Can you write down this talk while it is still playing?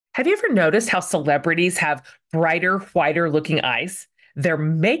Have you ever noticed how celebrities have brighter, whiter looking eyes? Their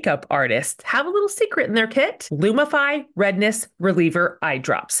makeup artists have a little secret in their kit. Lumify Redness Reliever Eye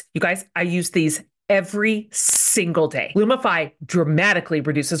Drops. You guys, I use these every single day. Lumify dramatically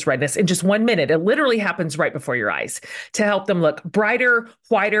reduces redness in just 1 minute. It literally happens right before your eyes to help them look brighter,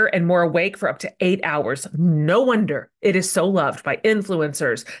 whiter, and more awake for up to 8 hours. No wonder it is so loved by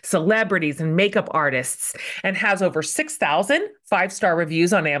influencers, celebrities, and makeup artists, and has over 6,000 five-star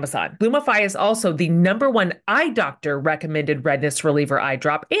reviews on Amazon. Lumify is also the #1 eye doctor recommended redness reliever eye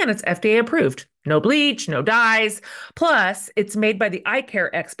drop, and it's FDA approved. No bleach, no dyes. Plus, it's made by the eye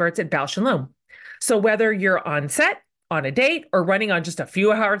care experts at Bausch& Lomb. So whether you're on set, on a date, or running on just a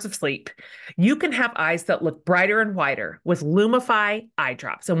few hours of sleep, you can have eyes that look brighter and whiter with Lumify eye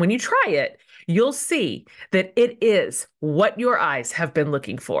drops. And when you try it, you'll see that it is what your eyes have been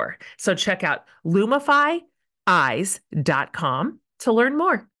looking for. So check out lumifyeyes.com to learn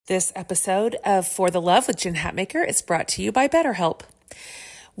more. This episode of For the Love with Jen Hatmaker is brought to you by BetterHelp.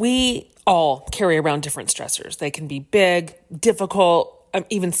 We all carry around different stressors. They can be big, difficult,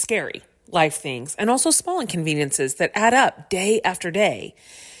 even scary life things, and also small inconveniences that add up day after day.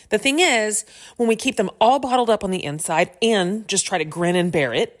 The thing is, when we keep them all bottled up on the inside and just try to grin and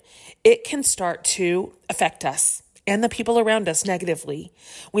bear it, it can start to affect us and the people around us negatively.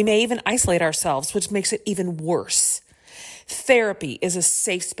 We may even isolate ourselves, which makes it even worse. Therapy is a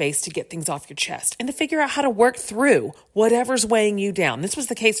safe space to get things off your chest and to figure out how to work through whatever's weighing you down. This was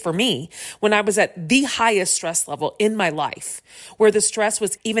the case for me when I was at the highest stress level in my life, where the stress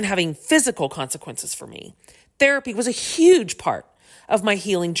was even having physical consequences for me. Therapy was a huge part of my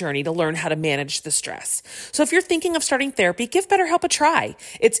healing journey to learn how to manage the stress. So if you're thinking of starting therapy, give BetterHelp a try.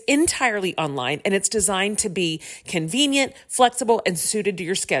 It's entirely online and it's designed to be convenient, flexible, and suited to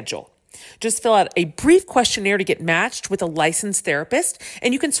your schedule. Just fill out a brief questionnaire to get matched with a licensed therapist,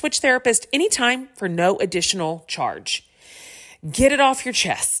 and you can switch therapist anytime for no additional charge. Get it off your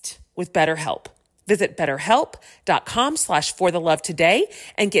chest with BetterHelp. Visit betterhelp.com/forthelove today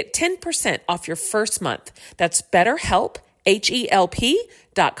and get 10% off your first month. That's BetterHelp,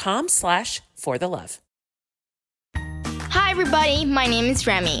 HELP.com/forthelove. Hi, everybody. My name is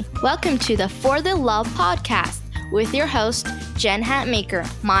Remy. Welcome to the For the Love podcast with your host, Jen Hatmaker,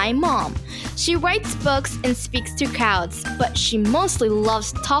 my mom. She writes books and speaks to crowds, but she mostly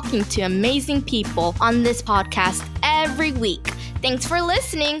loves talking to amazing people on this podcast every week. Thanks for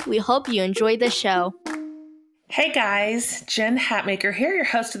listening. We hope you enjoy the show. Hey guys, Jen Hatmaker here, your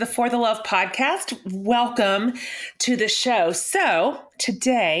host of the For the Love podcast. Welcome to the show. So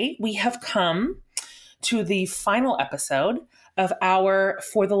today we have come to the final episode of our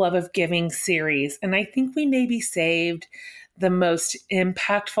For the Love of Giving series. And I think we maybe saved the most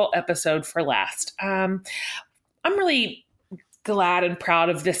impactful episode for last. I'm really glad and proud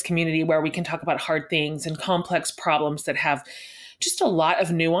of this community where we can talk about hard things and complex problems that have just a lot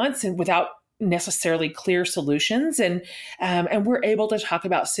of nuance and without necessarily clear solutions. And we're able to talk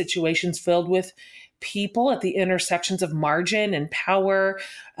about situations filled with people at the intersections of margin and power,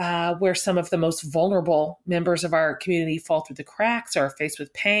 where some of the most vulnerable members of our community fall through the cracks or are faced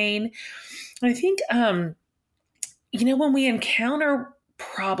with pain. And I think, when we encounter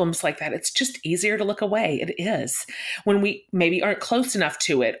problems like that, it's just easier to look away. It is when we maybe aren't close enough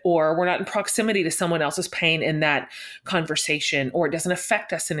to it, or we're not in proximity to someone else's pain in that conversation, or it doesn't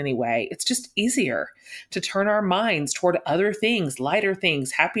affect us in any way. It's just easier to turn our minds toward other things, lighter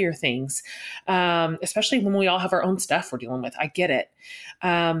things, happier things, especially when we all have our own stuff we're dealing with. I get it.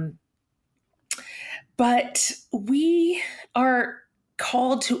 But we are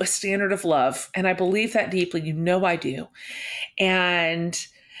called to a standard of love. And I believe that deeply. I do. And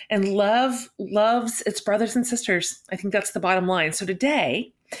love loves its brothers and sisters. I think that's the bottom line. So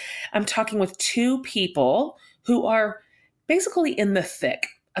today I'm talking with two people who are basically in the thick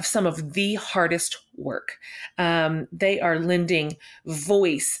of some of the hardest work. They are lending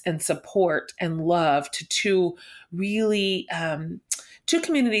voice and support and love to two communities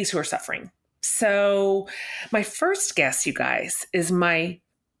who are suffering. So my first guest, you guys, is my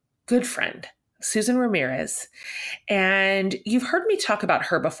good friend, Susan Ramirez. And you've heard me talk about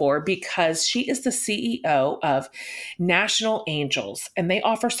her before because she is the CEO of National Angels, and they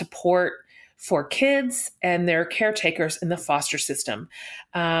offer support for kids and their caretakers in the foster system.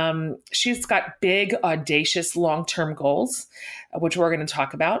 She's got big, audacious, long-term goals which we're going to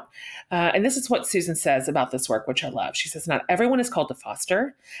talk about. And this is what Susan says about this work, which I love. She says, not everyone is called to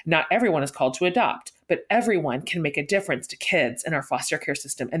foster. Not everyone is called to adopt, but everyone can make a difference to kids in our foster care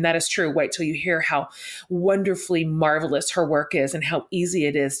system. And that is true. Wait till you hear how wonderfully marvelous her work is and how easy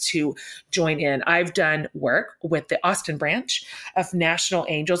it is to join in. I've done work with the Austin branch of National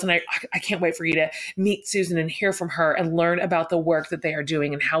Angels, and I can't wait for you to meet Susan and hear from her and learn about the work that they are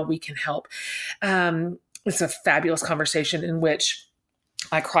doing and how we can help. It's a fabulous conversation in which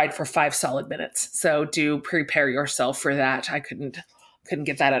I cried for 5 solid minutes. So do prepare yourself for that. I couldn't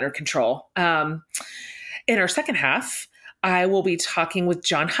get that under control. In our second half, I will be talking with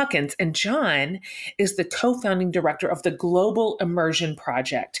John Huckins, and John is the co-founding director of the Global Immersion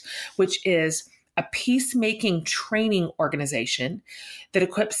Project, which is a peacemaking training organization that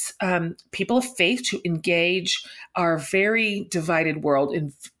equips people of faith to engage our very divided world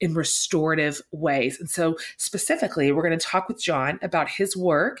in restorative ways. And so specifically, we're going to talk with John about his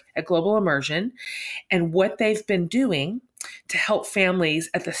work at Global Immersion and what they've been doing to help families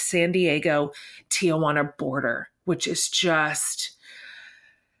at the San Diego-Tijuana border, which is just,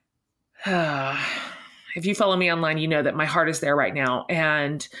 if you follow me online, you know that my heart is there right now.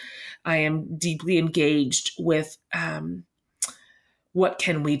 And I am deeply engaged with what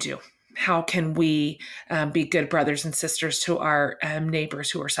can we do? How can we be good brothers and sisters to our neighbors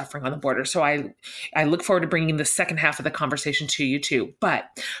who are suffering on the border? So I look forward to bringing the second half of the conversation to you too. But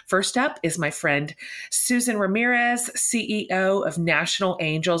first up is my friend Susan Ramirez, CEO of National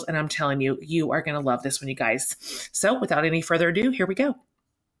Angels. And I'm telling you, you are going to love this one, you guys. So without any further ado, here we go.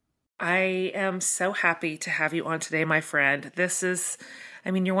 I am so happy to have you on today, my friend.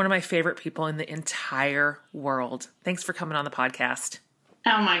 You're one of my favorite people in the entire world. Thanks for coming on the podcast.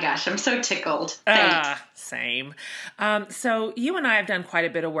 Oh my gosh, I'm so tickled. Thanks. Same. So you and I have done quite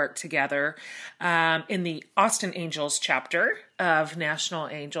a bit of work together in the Austin Angels chapter of National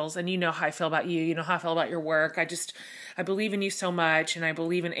Angels. And you know how I feel about you. You know how I feel about your work. I believe in you so much, and I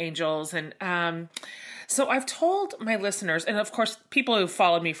believe in angels. And so I've told my listeners, and of course, people who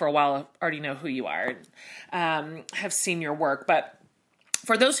followed me for a while already know who you are and have seen your work. But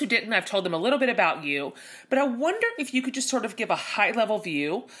for those who didn't, I've told them a little bit about you, but I wonder if you could just sort of give a high-level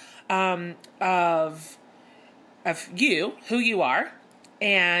view of you, who you are,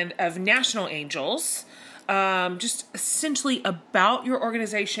 and of National Angels, just essentially about your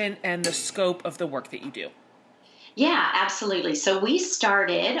organization and the scope of the work that you do. Yeah, absolutely. So we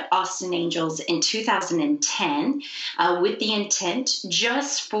started Austin Angels in 2010 with the intent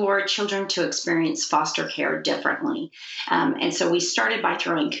just for children to experience foster care differently. And so we started by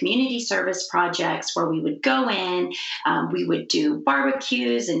throwing community service projects where we would go in, we would do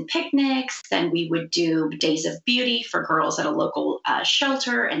barbecues and picnics, then we would do days of beauty for girls at a local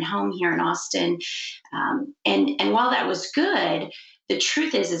shelter and home here in Austin. And while that was good, the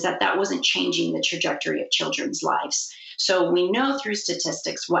truth is that wasn't changing the trajectory of children's lives. So we know through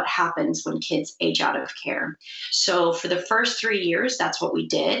statistics what happens when kids age out of care. So for the first 3 years, that's what we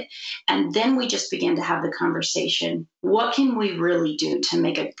did. And then we just began to have the conversation, what can we really do to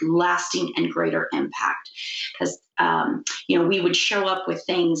make a lasting and greater impact? Because we would show up with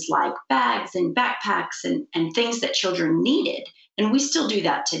things like bags and backpacks and things that children needed. And we still do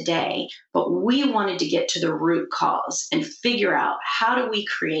that today, but we wanted to get to the root cause and figure out how do we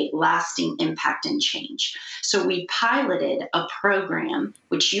create lasting impact and change. So we piloted a program,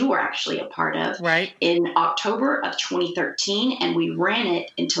 which you were actually a part of, right, in October of 2013, and we ran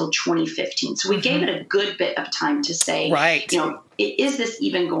it until 2015. So we gave it a good bit of time to say, right, is this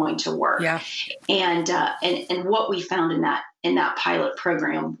even going to work? Yeah. And what we found in that pilot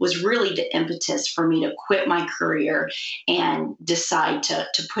program was really the impetus for me to quit my career and decide to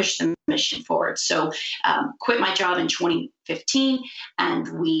push the mission forward. So quit my job in 2015,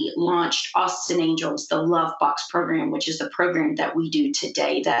 and we launched Austin Angels, the Love Box program, which is the program that we do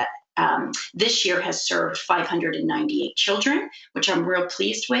today that this year has served 598 children, which I'm real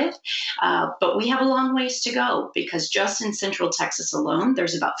pleased with. But we have a long ways to go because just in Central Texas alone,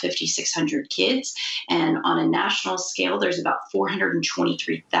 there's about 5,600 kids. And on a national scale, there's about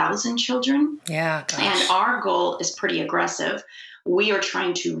 423,000 children. Yeah, gosh. And our goal is pretty aggressive. We are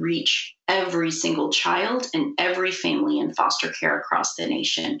trying to reach every single child and every family in foster care across the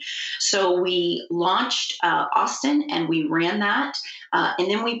nation. So we launched Austin and we ran that.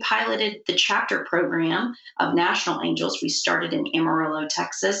 And then we piloted the chapter program of National Angels. We started in Amarillo,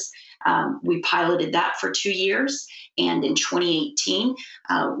 Texas. We piloted that for 2 years. And in 2018,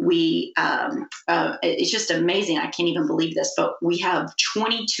 it's just amazing. I can't even believe this, but we have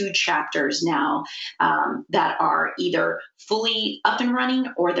 22 chapters now that are either fully up and running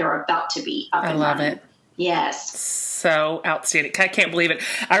or they're about to be up and running. I love it. Yes. So outstanding. I can't believe it.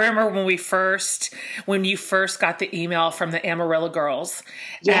 I remember when you first got the email from the Amarillo girls,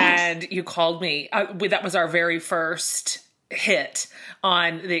 Yes. and you called me. That was our very first hit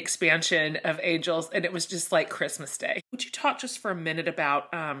on the expansion of Angels, and it was just like Christmas Day. Would you talk just for a minute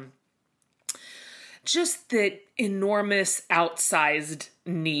about just the enormous outsized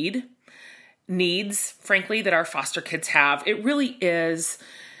needs, frankly, that our foster kids have? It really is.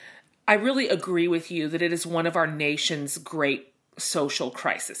 I really agree with you that it is one of our nation's great social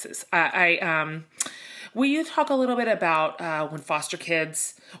crises. Will you talk a little bit about when foster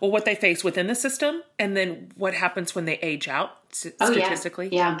kids, well, what they face within the system, and then what happens when they age out statistically?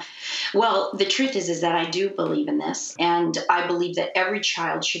 Yeah. Well, the truth is that I do believe in this, and I believe that every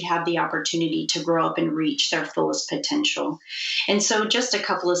child should have the opportunity to grow up and reach their fullest potential. And so just a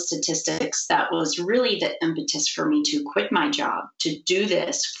couple of statistics that was really the impetus for me to quit my job, to do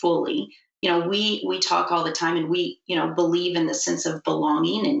this fully. We talk all the time, and we, believe in the sense of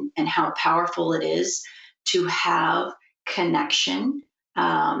belonging and how powerful it is to have connection.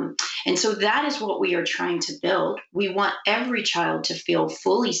 And so that is what we are trying to build. We want every child to feel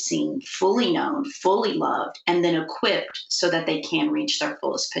fully seen, fully known, fully loved, and then equipped so that they can reach their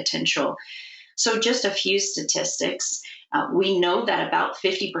fullest potential. So just a few statistics. We know that about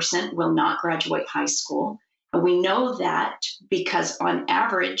 50% will not graduate high school. We know that because on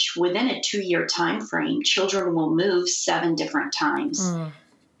average, within a 2-year time frame, children will move 7 different times.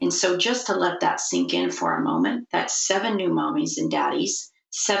 And so just to let that sink in for a moment, that's 7 new mommies and daddies,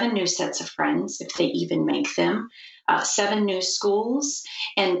 7 new sets of friends, if they even make them, 7 new schools.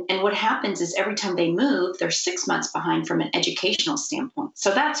 And what happens is every time they move, they're 6 months behind from an educational standpoint.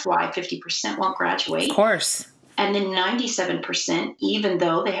 So that's why 50% won't graduate. Of course. And then 97%, even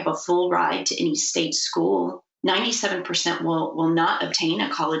though they have a full ride to any state school, 97% will not obtain a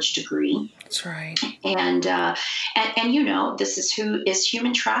college degree. That's right. And this is who is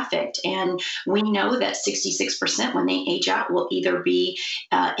human trafficked. And we know that 66% when they age out will either be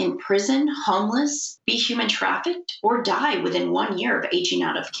in prison, homeless, be human trafficked, or die within 1 year of aging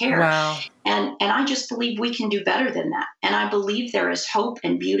out of care. Wow. And I just believe we can do better than that. And I believe there is hope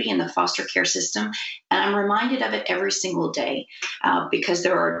and beauty in the foster care system. And I'm reminded of it every single day because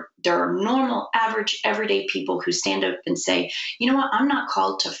there are normal, average, everyday people who stand up and say, you know what, I'm not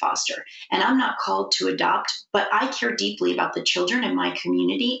called to foster and I'm not called to adopt, but I care deeply about the children in my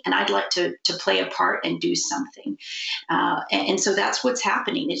community and I'd like to play a part and do something. And so that's what's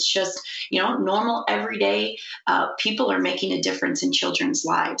happening. It's just, normal, everyday people are making a difference in children's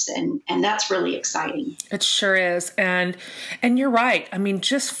lives. And that's really exciting. It sure is. And you're right. I mean,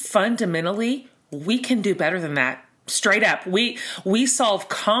 just fundamentally, we can do better than that. Straight up. We solve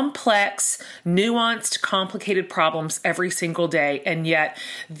complex, nuanced, complicated problems every single day. And yet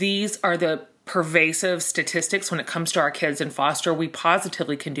these are the pervasive statistics when it comes to our kids in foster. We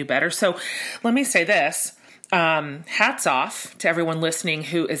positively can do better. So let me say this. Hats off to everyone listening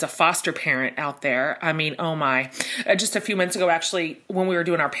who is a foster parent out there. I mean, oh my. Just a few months ago, actually, when we were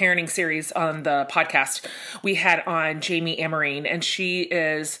doing our parenting series on the podcast, we had on Jamie Amarine, and she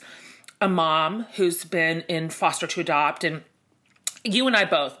is a mom who's been in foster to adopt. And you and I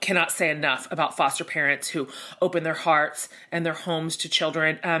both cannot say enough about foster parents who open their hearts and their homes to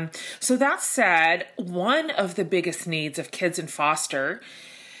children. So that said, one of the biggest needs of kids in foster,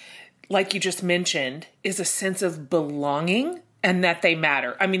 like you just mentioned, is a sense of belonging and that they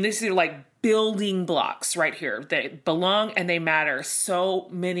matter. I mean, these are like building blocks right here. They belong and they matter. So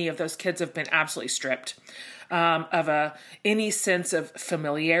many of those kids have been absolutely stripped of any sense of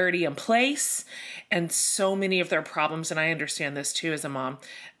familiarity and place. And so many of their problems, and I understand this too as a mom,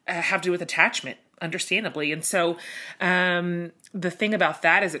 have to do with attachment, understandably. And so the thing about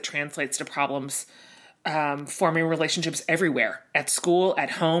that is it translates to problems forming relationships everywhere, at school,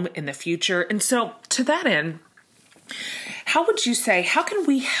 at home, in the future. And so to that end, how would you say, how can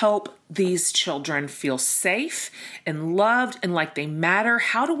we help these children feel safe and loved and like they matter?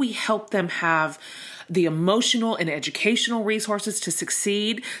 How do we help them have the emotional and educational resources to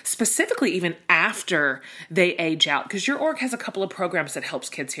succeed, specifically even after they age out? Because your org has a couple of programs that helps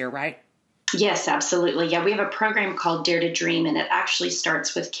kids here, right? Yes, absolutely. Yeah, we have a program called Dare to Dream, and it actually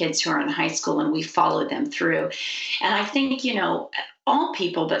starts with kids who are in high school, and we follow them through. And I think, all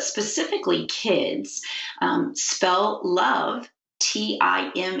people, but specifically kids, spell love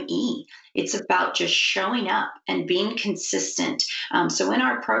TIME. It's about just showing up and being consistent. So in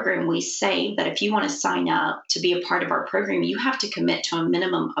our program, we say that if you want to sign up to be a part of our program, you have to commit to a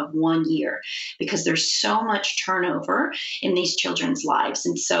minimum of 1 year because there's so much turnover in these children's lives.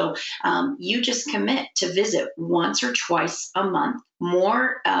 And so you just commit to visit once or twice a month.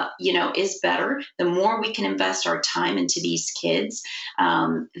 more, is better. The more we can invest our time into these kids,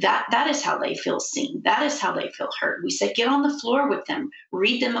 that is how they feel seen. That is how they feel heard. We say, get on the floor with them,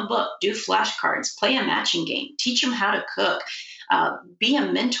 read them a book, do flashcards, play a matching game, teach them how to cook. Be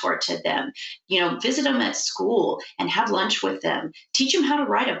a mentor to them, visit them at school and have lunch with them, teach them how to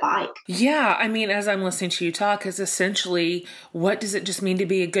ride a bike. Yeah. I mean, as I'm listening to you talk, is essentially, what does it just mean to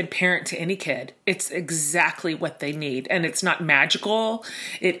be a good parent to any kid? It's exactly what they need. And it's not magical.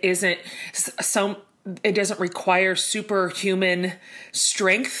 It isn't it doesn't require superhuman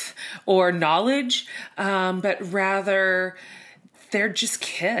strength or knowledge, but rather they're just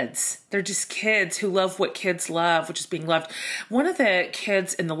kids. They're just kids who love what kids love, which is being loved. One of the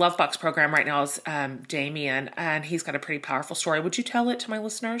kids in the Love Box program right now is Damien, and he's got a pretty powerful story. Would you tell it to my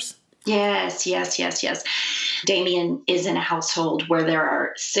listeners? Yes. Damien is in a household where there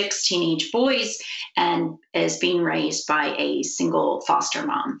are 6 teenage boys and is being raised by a single foster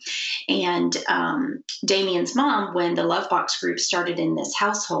mom. And Damien's mom, when the Love Box group started in this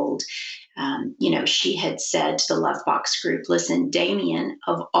household, she had said to the Love Box group, listen, Damien,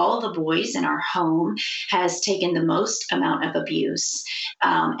 of all the boys in our home, has taken the most amount of abuse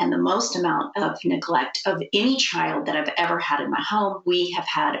and the most amount of neglect of any child that I've ever had in my home. We have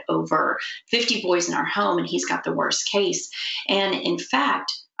had over 50 boys in our home, and he's got the worst case. And in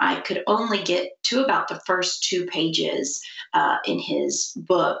fact, I could only get to about the first 2 pages in his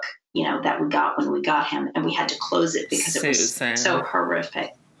book, that we got when we got him, and we had to close it because it was so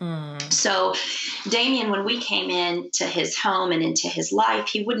horrific. So Damien, when we came into his home and into his life,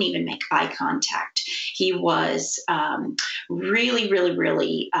 he wouldn't even make eye contact. He was really, really,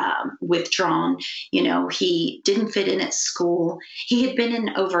 really withdrawn. He didn't fit in at school. He had been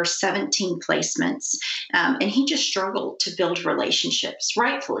in over 17 placements, and he just struggled to build relationships,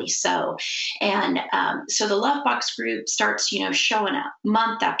 rightfully so. And so the Love Box group starts, showing up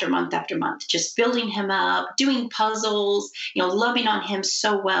month after month after month, just building him up, doing puzzles, loving on him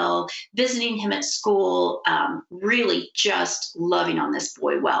so well, visiting him at school, really just loving on this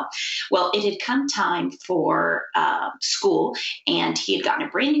boy well. Well, it had come time for school, and he had gotten a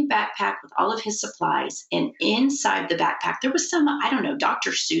brand new backpack with all of his supplies. And inside the backpack, there was some,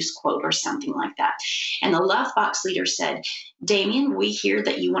 Dr. Seuss quote or something like that. And the Love Box leader said, Damien, we hear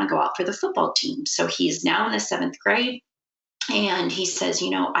that you want to go out for the football team. So he's now in the 7th grade. And he says,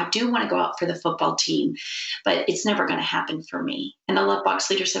 I do want to go out for the football team, but it's never going to happen for me. And the Love Box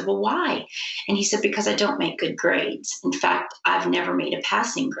leader said, well, why? And he said, because I don't make good grades. In fact, I've never made a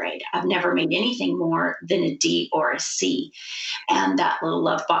passing grade. I've never made anything more than a D or a C. And that little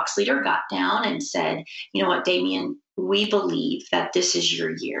Love Box leader got down and said, you know what, Damien, we believe that this is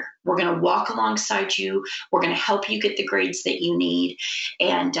your year. We're going to walk alongside you. We're going to help you get the grades that you need.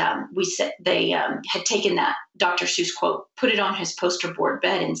 And we said they had taken that Dr. Seuss quote, put it on his poster board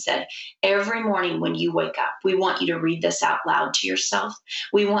bed and said, every morning when you wake up, we want you to read this out loud to yourself.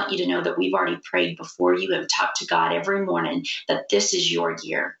 We want you to know that we've already prayed before you and talked to God every morning that this is your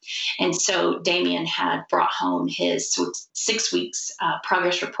year. And so Damien had brought home his 6 weeks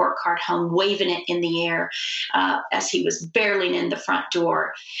progress report card home, waving it in the air as he was barreling in the front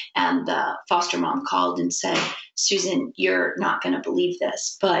door. And the foster mom called and said, Susan, you're not going to believe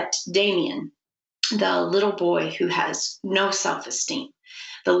this, but Damien, the little boy who has no self-esteem,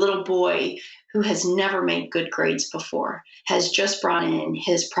 the little boy who has never made good grades before, has just brought in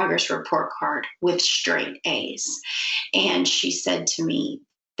his progress report card with straight A's. And she said to me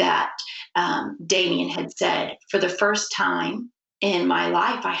that Damien had said, for the first time in my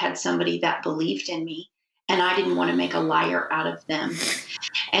life, I had somebody that believed in me, and I didn't want to make a liar out of them.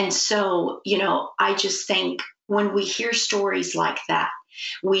 And so, I just think when we hear stories like that,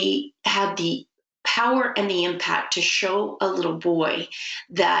 we have the power and the impact to show a little boy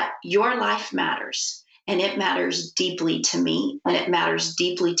that your life matters, and it matters deeply to me, and it matters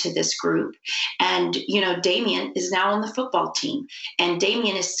deeply to this group. And, Damien is now on the football team, and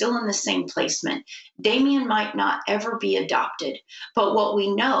Damien is still in the same placement. Damien might not ever be adopted, but what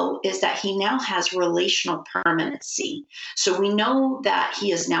we know is that he now has relational permanency. So we know that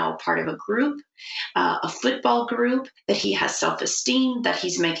he is now a part of a group, a football group, that he has self-esteem, that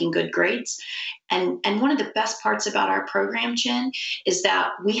he's making good grades. And one of the best parts about our program, Jen, is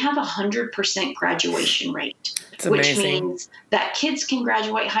that we have 100% graduation rate, which means that kids can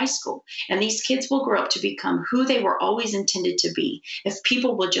graduate high school, and these kids will grow up to become who they were always intended to be. If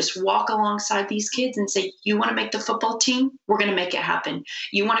people will just walk alongside these kids and say, you want to make the football team? We're going to make it happen.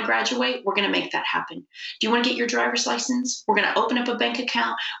 You want to graduate? We're going to make that happen. Do you want to get your driver's license? We're going to open up a bank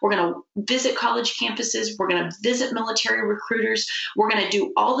account. We're going to visit college campuses. We're going to visit military recruiters. We're going to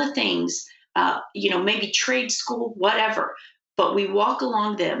do all the things, maybe trade school, whatever. but we walk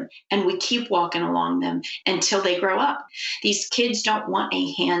along them and we keep walking along them until they grow up. These kids don't want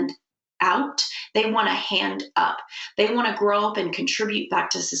a hand out. They want a hand up. They want to grow up and contribute back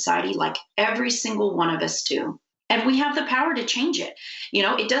to society like every single one of us do. And we have the power to change it.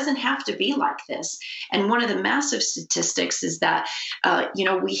 It doesn't have to be like this. And one of the massive statistics is that,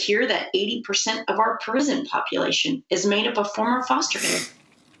 we hear that 80% of our prison population is made up of former foster care.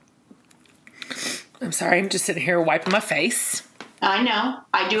 I'm sorry, I'm just sitting here wiping my face. I know.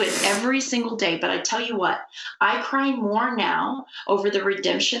 I do it every single day, but I tell you what, I cry more now over the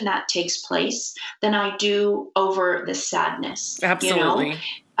redemption that takes place than I do over the sadness. Absolutely.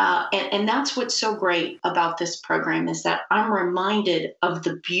 And that's what's so great about this program is that I'm reminded of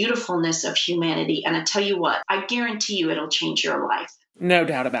the beautifulness of humanity. And I tell you what, I guarantee you it'll change your life. No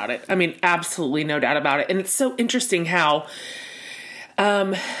doubt about it. I mean, absolutely no doubt about it. And it's so interesting how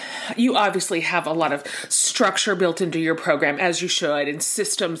you obviously have a lot of structure built into your program, as you should, and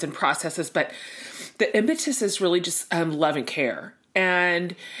systems and processes, but the impetus is really just love and care.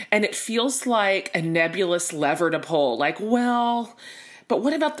 And it feels like a nebulous lever to pull, like, well, but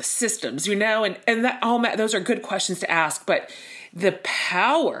what about the systems, and that those are good questions to ask, but the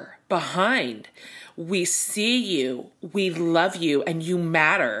power behind we see you, we love you, and you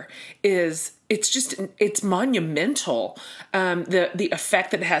matter it's monumental, the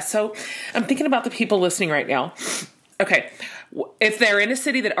effect that it has. So I'm thinking about the people listening right now. Okay, if they're in a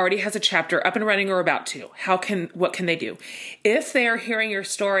city that already has a chapter up and running or about to, what can they do? If they are hearing your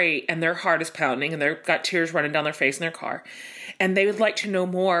story and their heart is pounding and they've got tears running down their face in their car, and they would like to know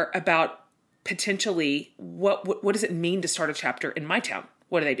more about potentially what does it mean to start a chapter in my town?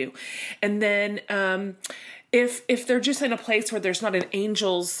 What do they do? And then if they're just in a place where there's not an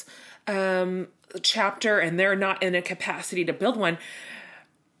Angels chapter and they're not in a capacity to build one,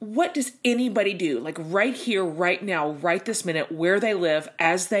 what does anybody do, like right here, right now, right this minute, where they live,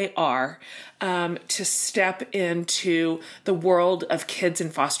 as they are, to step into the world of kids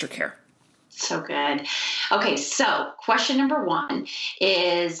in foster care? So good. Okay, so question number one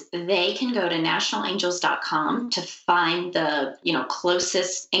is they can go to nationalangels.com to find the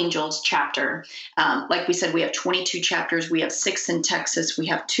closest Angels chapter. Like we said, we have 22 chapters. We have 6 in Texas. We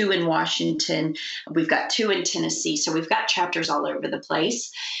have 2 in Washington. We've got 2 in Tennessee. So we've got chapters all over the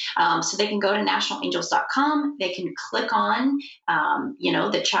place. So they can go to nationalangels.com. They can click on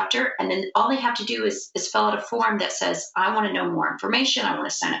the chapter, and then all they have to do is fill out a form that says, I want to know more information. I want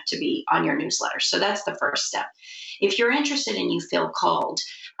to sign up to be on your newsletter. So that's the first step. If you're interested and you feel called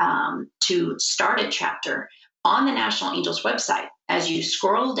to start a chapter on the National Angels website, as you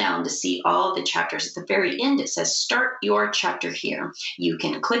scroll down to see all the chapters, at the very end, it says, start your chapter here. You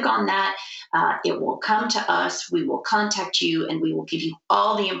can click on that. It will come to us. We will contact you and we will give you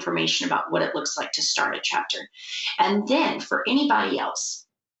all the information about what it looks like to start a chapter. And then for anybody else,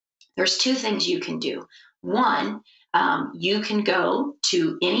 there's 2 things you can do. One, you can go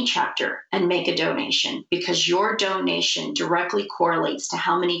to any chapter and make a donation, because your donation directly correlates to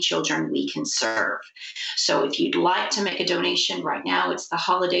how many children we can serve. So if you'd like to make a donation right now, it's the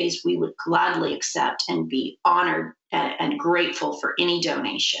holidays, we would gladly accept and be honored and grateful for any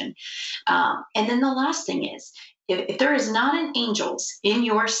donation. And then the last thing is, if there is not an Angels in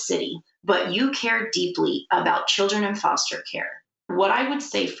your city, but you care deeply about children in foster care, what I would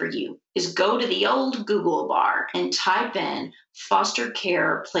say for you is go to the old Google bar and type in foster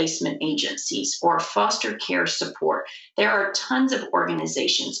care placement agencies or foster care support. There are tons of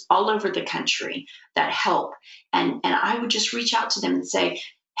organizations all over the country that help. And I would just reach out to them and say,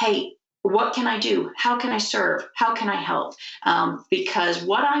 hey, what can I do? How can I serve? How can I help? Because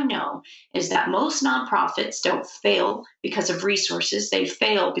what I know is that most nonprofits don't fail because of resources. They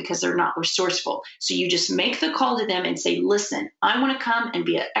fail because they're not resourceful. So you just make the call to them and say, listen, I want to come and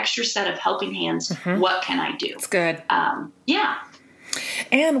be an extra set of helping hands. Mm-hmm. What can I do? It's good. Yeah.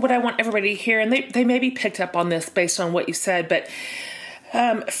 And what I want everybody to hear, and they maybe picked up on this based on what you said, but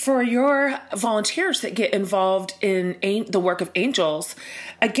for your volunteers that get involved in the work of Angels,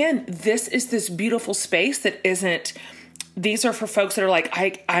 again, this is this beautiful space that isn't, these are for folks that are like,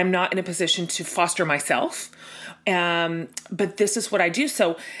 I'm not in a position to foster myself, but this is what I do.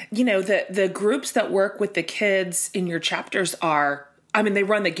 So, the groups that work with the kids in your chapters they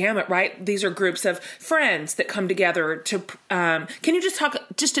run the gamut, right? These are groups of friends that come together to, can you just talk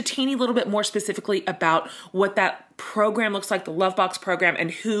just a teeny little bit more specifically about what that program looks like, the Love Box program,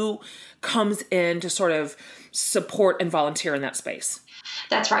 and who comes in to sort of support and volunteer in that space?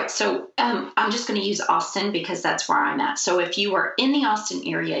 That's right. So I'm just going to use Austin because that's where I'm at. So if you are in the Austin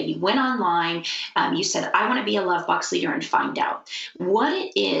area, you went online, you said, I want to be a Love Box leader and find out. What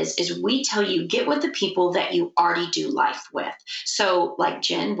it is we tell you, get with the people that you already do life with. So like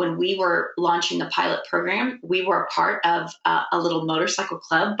Jen, when we were launching the pilot program, we were a part of a little motorcycle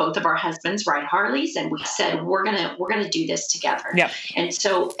club. Both of our husbands ride Harleys, and we said, we're gonna do this together. Yep. And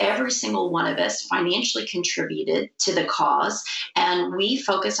so every single one of us financially contributed to the cause, and we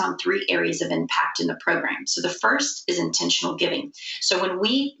focus on 3 areas of impact in the program. So the first is intentional giving. So when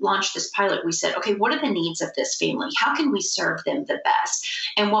we launched this pilot, we said, okay, what are the needs of this family? How can we serve them the best?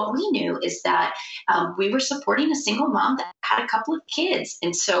 And what we knew is that we were supporting a single mom that had a couple of kids.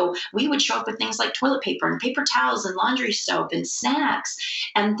 And so we would show up with things like toilet paper and paper towels and laundry soap and snacks.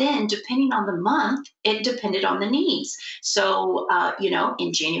 And then depending on the month, it depended on the needs. So,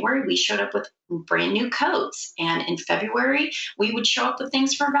 in January, we showed up with brand new coats. And in February, we would show up with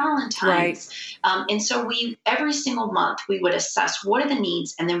things for Valentine's. Right. And so every single month, we would assess what are the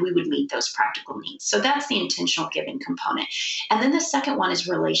needs, and then we would meet those practical needs. So that's the intentional giving component. And then the second one is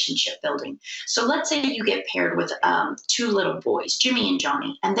relationship building. So let's say you get paired with 2 little boys, Jimmy and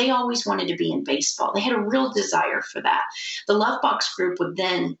Johnny, and they always wanted to be in baseball. They had a real desire for that. The Love Box group would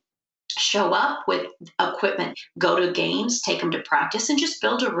then show up with equipment, go to games, take them to practice, and just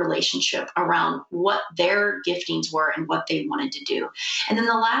build a relationship around what their giftings were and what they wanted to do. And then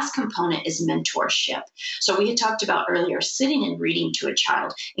the last component is mentorship. So we had talked about earlier, sitting and reading to a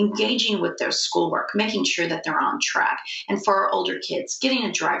child, engaging with their schoolwork, making sure that they're on track. And for our older kids, getting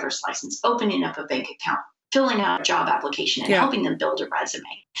a driver's license, opening up a bank account, filling out a job application, and helping them build a resume.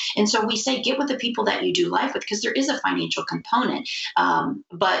 And so we say, get with the people that you do life with, because there is a financial component.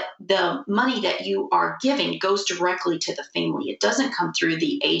 But the money that you are giving goes directly to the family. It doesn't come through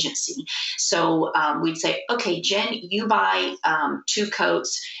the agency. So we'd say, okay, Jen, you buy 2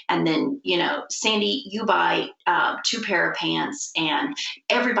 coats. And then, Sandy, you buy 2 pair of pants. And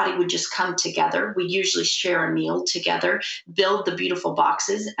everybody would just come together. We'd usually share a meal together, build the beautiful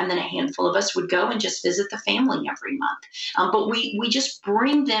boxes. And then a handful of us would go and just visit the family every month. But we just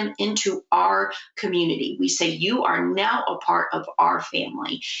bring them into our community. We say, you are now a part of our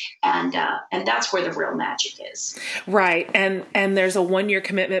family. And that's where the real magic is. Right. And there's a 1-year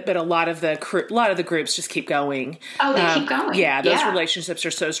commitment, but a lot of the groups just keep going. Oh, they keep going. Yeah. Those relationships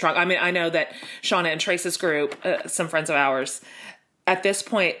are so strong. I mean, I know that Shauna and Trace's group, some friends of ours, at this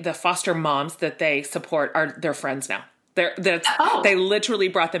point, the foster moms that they support are their friends now. They literally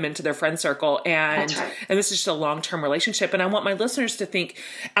brought them into their friend circle, and this is just a long-term relationship. And I want my listeners to think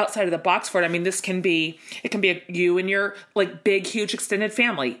outside of the box for it. I mean, it can be you and your big, huge extended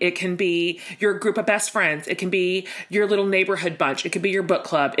family. It can be your group of best friends. It can be your little neighborhood bunch. It could be your book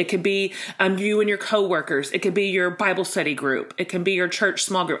club. It could be you and your coworkers. It could be your Bible study group. It can be your church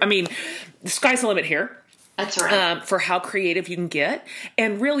small group. I mean, the sky's the limit here. That's right. For how creative you can get,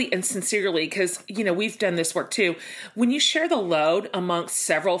 and really and sincerely, because, we've done this work too. When you share the load amongst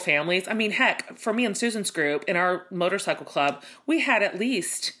several families, I mean, heck, for me and Susan's group in our motorcycle club, we had at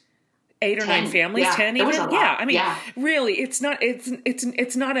least 8 or 9 families, 10 even. Yeah. I mean, really, it's not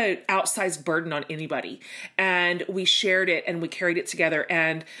an outsized burden on anybody. And we shared it and we carried it together,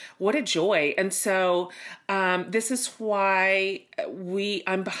 and what a joy. And so, this is why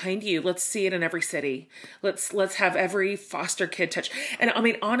I'm behind you. Let's see it in every city. Let's have every foster kid touch. And I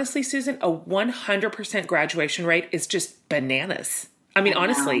mean, honestly, Susan, a 100% graduation rate is just bananas. I mean,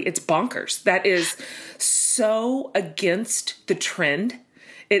 honestly, it's bonkers. That is so against the trend.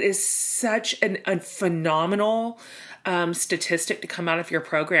 It is such a phenomenal statistic to come out of your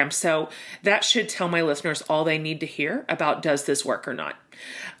program. So that should tell my listeners all they need to hear about, does this work or not?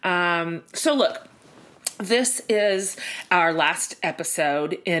 So look, this is our last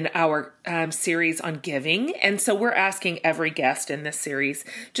episode in our series on giving. And so we're asking every guest in this series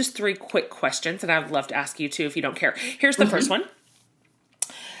just 3 quick questions. And I'd love to ask you too, if you don't care. Here's the first one.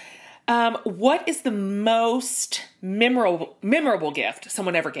 What is the most memorable gift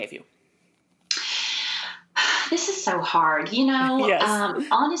someone ever gave you? This is so hard. Yes.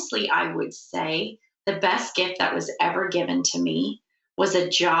 Honestly, I would say the best gift that was ever given to me was a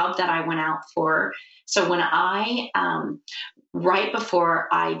job that I went out for. So when right before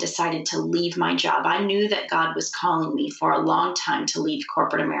I decided to leave my job, I knew that God was calling me for a long time to leave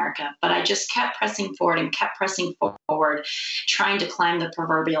corporate America, but I just kept pressing forward, trying to climb the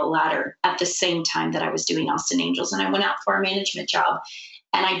proverbial ladder at the same time that I was doing Austin Angels. And I went out for a management job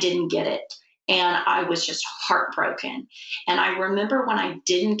and I didn't get it. And I was just heartbroken. And I remember when I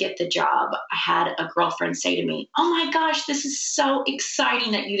didn't get the job, I had a girlfriend say to me, "Oh my gosh, this is so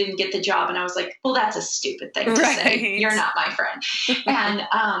exciting that you didn't get the job." And I was like, "Well, that's a stupid thing to say. You're not my friend."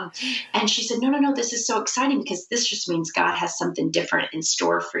 And she said, "No, this is so exciting because this just means God has something different in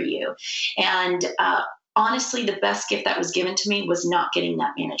store for you." And honestly, the best gift that was given to me was not getting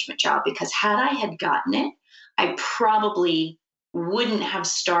that management job, because had I had gotten it, I probably wouldn't have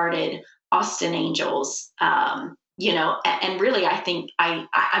started Austin Angels. And really, I think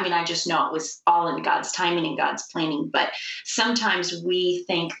I just know it was all in God's timing and God's planning. But sometimes we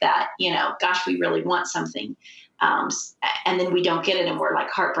think that, gosh, we really want something. And then we don't get it and we're like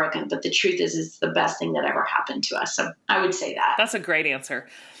heartbroken. But the truth is, it's the best thing that ever happened to us. So I would say that. That's a great answer.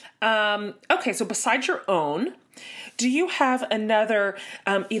 Okay, so besides your own, do you have another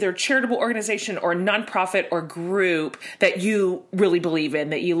either charitable organization or nonprofit or group that you really believe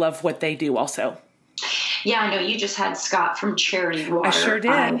in, that you love what they do also? Yeah, I know you just had Scott from Charity Water. I sure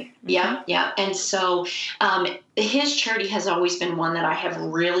did. Yeah. And so his charity has always been one that I have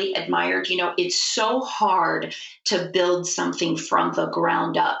really admired. It's so hard to build something from the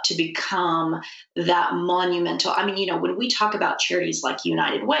ground up to become that monumental. When we talk about charities like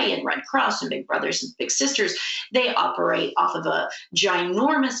United Way and Red Cross and Big Brothers and Big Sisters, they operate off of a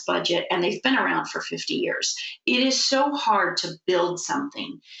ginormous budget, and they've been around for 50 years. It is so hard to build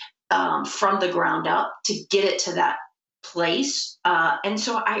something from the ground up to get it to that place. And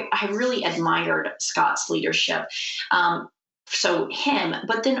so I really admired Scott's leadership. So him,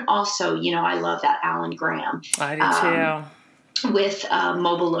 but then also, I love that Alan Graham. I do too. With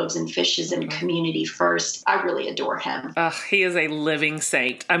Mobile Loaves and Fishes and Community First. I really adore him. He is a living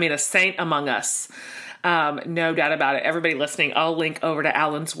saint. A saint among us. No doubt about it. Everybody listening, I'll link over to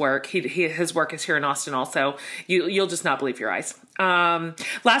Alan's work. His work is here in Austin also. You'll just not believe your eyes.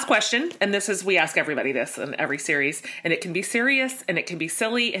 Last question, and we ask everybody this in every series, and it can be serious, and it can be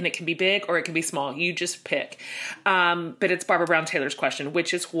silly, and it can be big, or it can be small. You just pick. But it's Barbara Brown Taylor's question,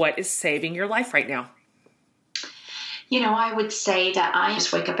 which is, what is saving your life right now? I would say that I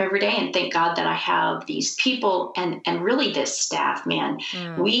just wake up every day and thank God that I have these people and really this staff, man.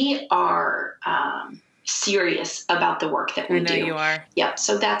 We are serious about the work that we do. I know you are. Yep.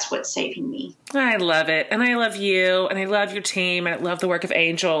 So that's what's saving me. I love it. And I love you, and I love your team, and I love the work of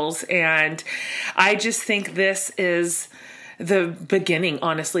Angels. And I just think this is the beginning,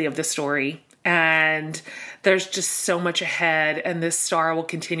 honestly, of the story. And there's just so much ahead, and this star will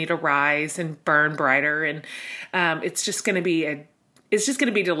continue to rise and burn brighter. And it's just going to be a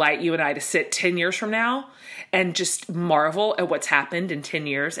delight, you and I, to sit 10 years from now and just marvel at what's happened in 10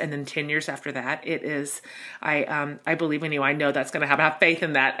 years. And then 10 years after that, it is, I believe in you. I know that's going to happen. I have faith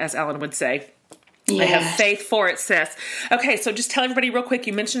in that, as Ellen would say. Yes. I have faith for it, sis. Okay, so just tell everybody real quick.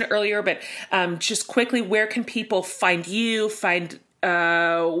 You mentioned it earlier, but just quickly, where can people find you?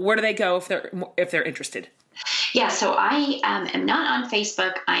 Where do they go if they're interested? Yeah, so I am not on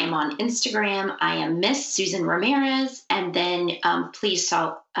Facebook. I am on Instagram. I am Miss Susan Ramirez. And then please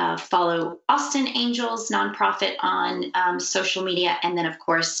follow Austin Angels nonprofit on social media. And then, of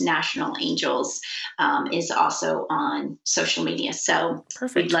course, National Angels is also on social media. So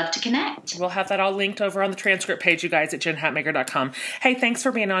Perfect. We'd love to connect. We'll have that all linked over on the transcript page, you guys, at jenhatmaker.com. Hey, thanks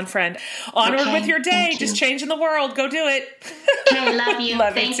for being on, friend. Onward with your day. Just changing the world. Go do it. Okay, love you.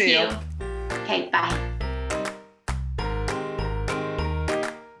 Love Thank you too. Okay, bye.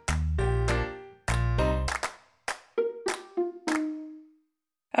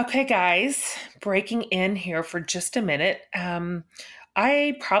 Okay, guys, breaking in here for just a minute.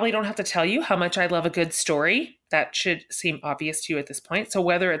 I probably don't have to tell you how much I love a good story. That should seem obvious to you at this point. So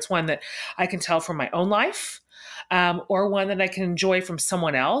whether it's one that I can tell from my own life or one that I can enjoy from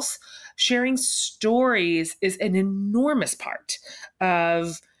someone else, sharing stories is an enormous part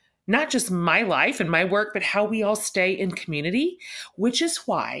of not just my life and my work, but how we all stay in community, which is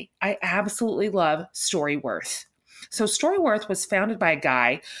why I absolutely love Storyworth. So Storyworth was founded by a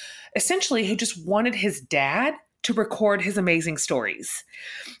guy essentially who just wanted his dad to record his amazing stories.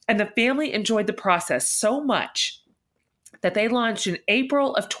 And the family enjoyed the process so much that they launched in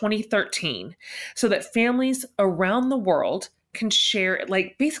April of 2013 so that families around the world can share,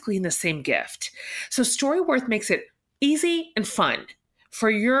 like, basically in the same gift. So Storyworth makes it easy and fun for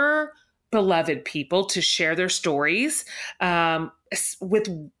your beloved people to share their stories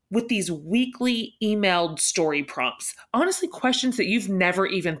with these weekly emailed story prompts. Honestly, questions that you've never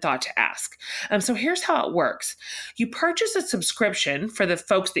even thought to ask. So here's how it works. You purchase a subscription for the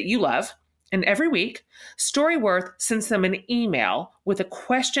folks that you love, and every week, Storyworth sends them an email with a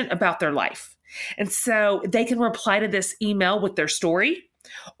question about their life. And so they can reply to this email with their story,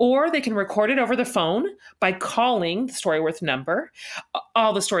 or they can record it over the phone by calling the StoryWorth number.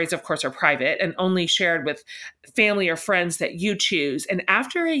 All the stories, of course, are private and only shared with family or friends that you choose. And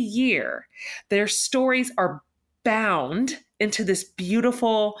after a year, their stories are bound into this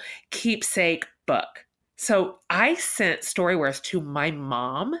beautiful keepsake book. So I sent StoryWorth to my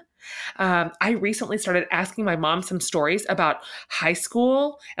mom. I recently started asking my mom some stories about high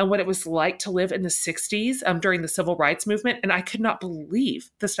school and what it was like to live in the 60s during the civil rights movement. And I could not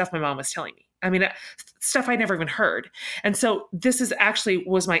believe the stuff my mom was telling me. I mean, stuff I never even heard. And so this is actually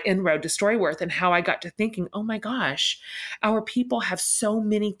was my inroad to StoryWorth and how I got to thinking, oh my gosh, our people have so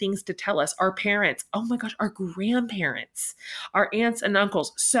many things to tell us. Our parents, oh my gosh, our grandparents, our aunts and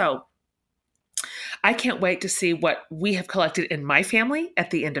uncles. So I can't wait to see what we have collected in my family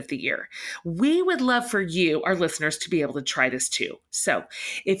at the end of the year. We would love for you, our listeners, to be able to try this too. So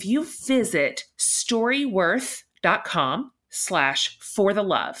if you visit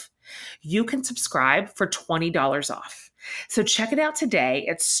storyworth.com/forthelove, you can subscribe for $20 off. So check it out today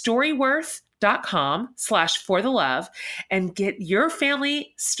at storyworth.com/forthelove and get your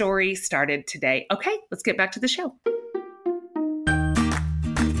family story started today. Okay, let's get back to the show.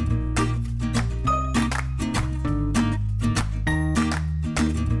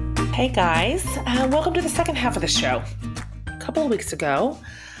 Hey guys, welcome to the second half of the show. A couple of weeks ago,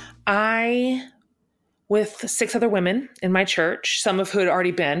 I, with 6 other women in my church, some of who had already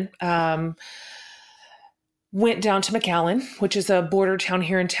been, went down to McAllen, which is a border town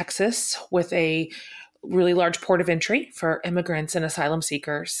here in Texas with a really large port of entry for immigrants and asylum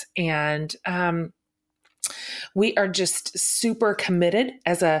seekers. And we are just super committed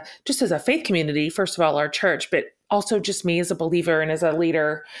as a faith community, first of all, our church, but also just me as a believer and as a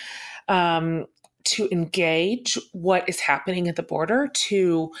leader, to engage what is happening at the border,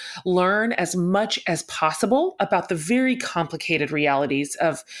 to learn as much as possible about the very complicated realities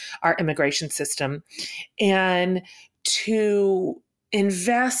of our immigration system, and to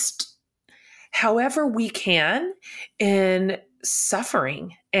invest however we can in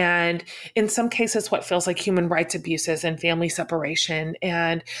suffering and in some cases what feels like human rights abuses and family separation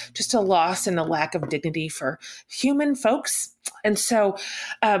and just a loss and a lack of dignity for human folks. And so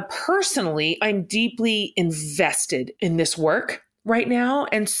personally, I'm deeply invested in this work right now.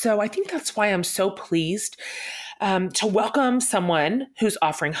 And so I think that's why I'm so pleased to welcome someone who's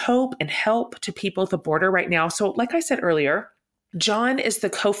offering hope and help to people at the border right now. So like I said earlier, John is the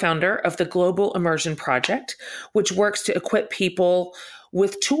co-founder of the Global Immersion Project, which works to equip people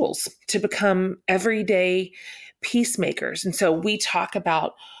with tools to become everyday peacemakers. And so we talk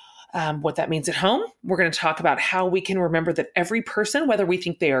about what that means at home. We're going to talk about how we can remember that every person, whether we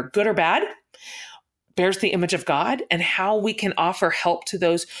think they are good or bad, bears the image of God, and how we can offer help to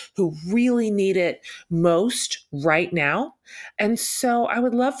those who really need it most right now. And so I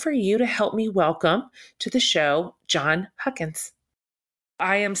would love for you to help me welcome to the show, John Huckins.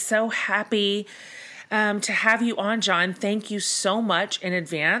 I am so happy to have you on, John. Thank you so much in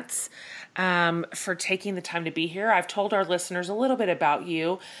advance for taking the time to be here. I've told our listeners a little bit about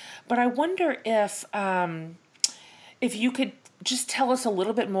you, but I wonder if you could just tell us a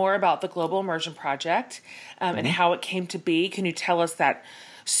little bit more about the Global Immersion Project and how it came to be. Can you tell us that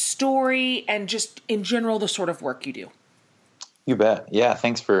story and just in general the sort of work you do? You bet. Yeah,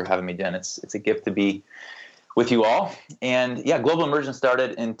 thanks for having me, Jen. It's a gift to be with you all. And yeah, Global Immersion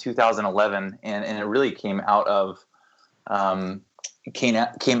started in 2011, and it really came out of some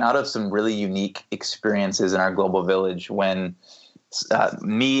really unique experiences in our global village when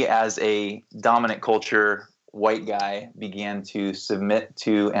me as a dominant culture white guy began to submit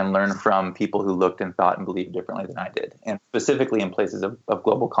to and learn from people who looked and thought and believed differently than I did, and specifically in places of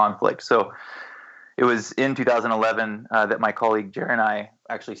global conflict. So it was in 2011 that my colleague Jerry and I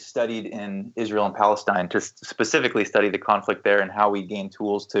actually studied in Israel and Palestine to specifically study the conflict there and how we gain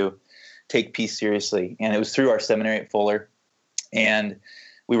tools to take peace seriously. And it was through our seminary at Fuller. And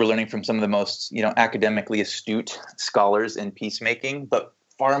we were learning from some of the most, academically astute scholars in peacemaking. But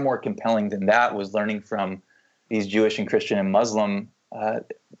far more compelling than that was learning from these Jewish and Christian and Muslim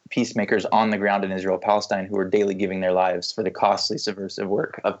peacemakers on the ground in Israel, Palestine, who are daily giving their lives for the costly, subversive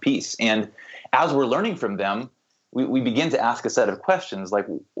work of peace. And as we're learning from them, we begin to ask a set of questions. Like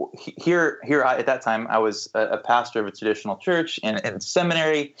here, at that time, I was a pastor of a traditional church and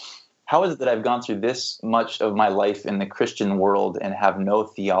seminary. How is it that I've gone through this much of my life in the Christian world and have no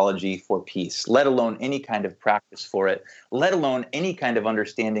theology for peace, let alone any kind of practice for it, let alone any kind of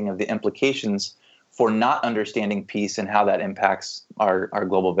understanding of the implications for not understanding peace and how that impacts our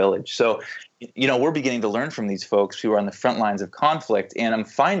global village? So, we're beginning to learn from these folks who are on the front lines of conflict. And I'm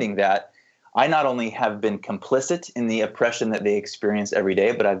finding that I not only have been complicit in the oppression that they experience every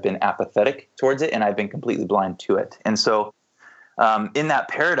day, but I've been apathetic towards it, and I've been completely blind to it. And so in that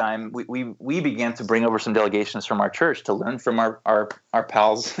paradigm, we began to bring over some delegations from our church to learn from our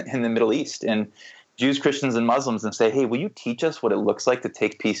pals in the Middle East and Jews, Christians, and Muslims, and say, hey, will you teach us what it looks like to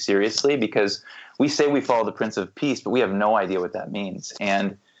take peace seriously? Because we say we follow the Prince of Peace, but we have no idea what that means.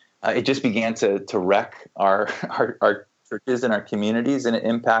 And it just began to wreck our churches and our communities, and it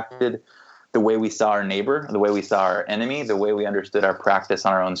impacted the way we saw our neighbor, the way we saw our enemy, the way we understood our practice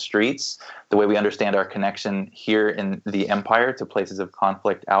on our own streets, the way we understand our connection here in the empire to places of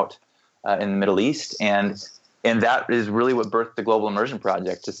conflict out in the Middle East. And that is really what birthed the Global Immersion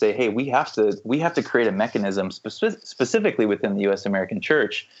Project, to say, hey, we have to create a mechanism specifically within the U.S. American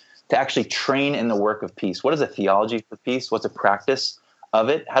Church to actually train in the work of peace. What is a theology for peace? What's a practice of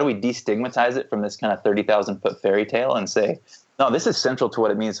it? How do we destigmatize it from this kind of 30,000-foot fairy tale and say, no, this is central to what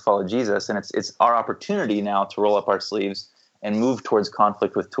it means to follow Jesus, and it's our opportunity now to roll up our sleeves and move towards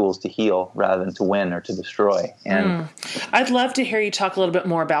conflict with tools to heal rather than to win or to destroy. And I'd love to hear you talk a little bit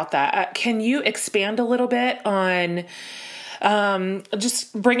more about that. Can you expand a little bit on,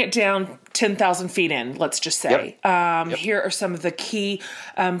 just bring it down 10,000 feet in, let's just say. Yep. Here are some of the key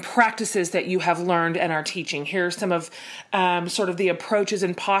practices that you have learned and are teaching. Here are some of sort of the approaches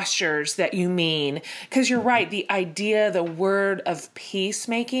and postures that you mean. Because you're right, the idea, the word of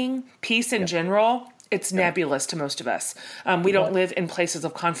peacemaking, peace in general, it's nebulous to most of us. We don't live in places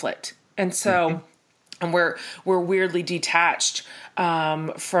of conflict. And so... And we're weirdly detached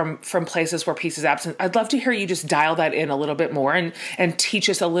from places where peace is absent. I'd love to hear you just dial that in a little bit more and teach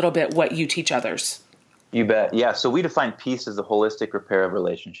us a little bit what you teach others. You bet. Yeah. So we define peace as the holistic repair of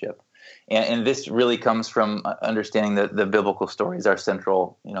relationship. And this really comes from understanding the biblical stories, our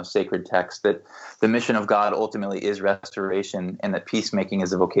central, sacred text, that the mission of God ultimately is restoration, and that peacemaking is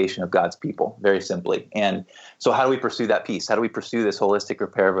the vocation of God's people, very simply. And so how do we pursue that peace? How do we pursue this holistic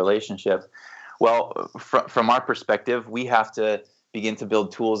repair of relationship? Well, from our perspective, we have to begin to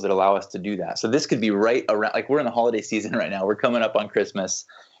build tools that allow us to do that. So this could be right around, like we're in the holiday season right now. We're coming up on Christmas.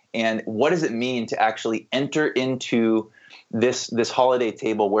 And what does it mean to actually enter into this holiday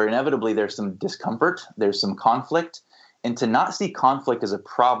table where inevitably there's some discomfort, there's some conflict, and to not see conflict as a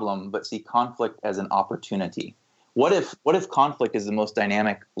problem, but see conflict as an opportunity? What if conflict is the most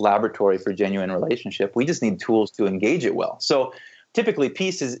dynamic laboratory for genuine relationship? We just need tools to engage it well. So typically,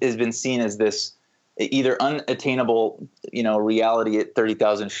 peace has been seen as this either unattainable, reality at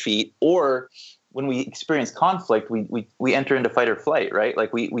 30,000 feet, or when we experience conflict, we enter into fight or flight, right?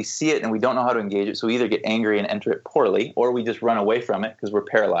 Like we see it and we don't know how to engage it, so we either get angry and enter it poorly, or we just run away from it because we're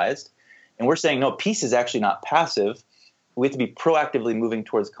paralyzed. And we're saying, no, peace is actually not passive. We have to be proactively moving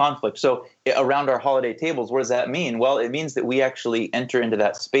towards conflict. So around our holiday tables, what does that mean? Well, it means that we actually enter into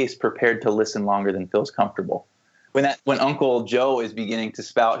that space prepared to listen longer than feels comfortable. When Uncle Joe is beginning to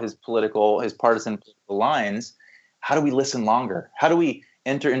spout his partisan political lines, how do we listen longer? How do we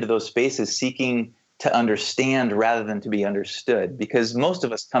enter into those spaces seeking to understand rather than to be understood? Because most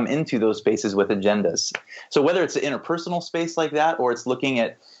of us come into those spaces with agendas. So whether it's an interpersonal space like that, or it's looking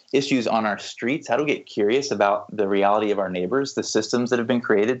at issues on our streets, how do we get curious about the reality of our neighbors, the systems that have been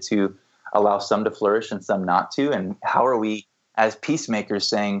created to allow some to flourish and some not to? And how are we, as peacemakers,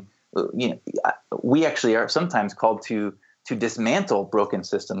 saying, we actually are sometimes called to dismantle broken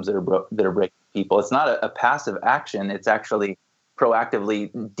systems that are breaking people. It's not a passive action. It's actually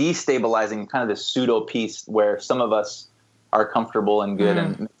proactively destabilizing kind of this pseudo peace where some of us are comfortable and good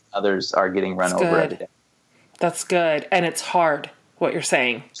and others are getting run over every day. That's good. And it's hard, what you're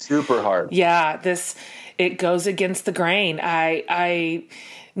saying. Super hard. Yeah, it goes against the grain. I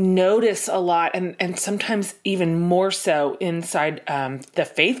notice a lot, and sometimes even more so inside the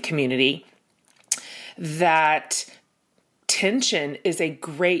faith community, that tension is a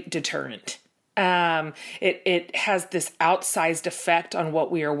great deterrent. It has this outsized effect on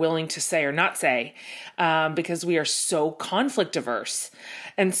what we are willing to say or not say, because we are so conflict averse.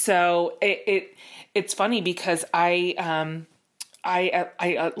 And so it's funny because I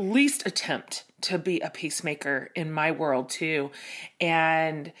at least attempt to be a peacemaker in my world too.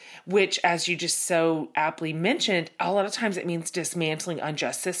 And which, as you just so aptly mentioned, a lot of times it means dismantling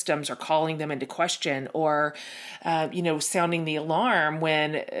unjust systems or calling them into question, or, sounding the alarm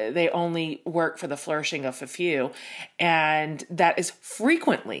when they only work for the flourishing of a few. And that is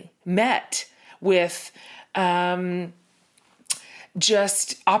frequently met with,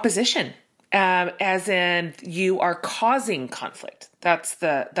 just opposition as in you are causing conflict. That's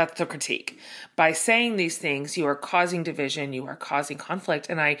the critique. By saying these things, you are causing division, you are causing conflict.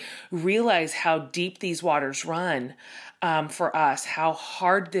 And I realize how deep these waters run for us, how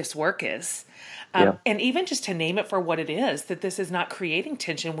hard this work is. And even just to name it for what it is, that this is not creating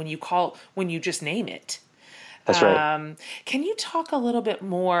tension when you just name it. That's right. Can you talk a little bit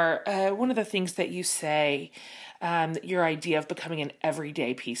more? One of the things that you say, your idea of becoming an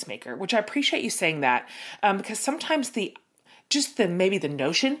everyday peacemaker, which I appreciate you saying that, because sometimes maybe the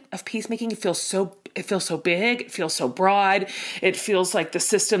notion of peacemaking feels so big, it feels so broad, it feels like the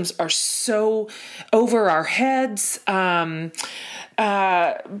systems are so over our heads. But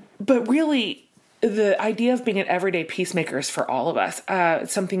really, the idea of being an everyday peacemaker is for all of us.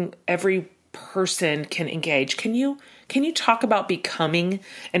 It's something every person can engage. Can you talk about becoming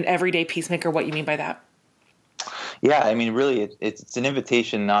an everyday peacemaker? What you mean by that? Yeah, I mean, really, it's an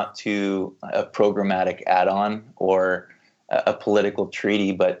invitation not to a programmatic add-on or a political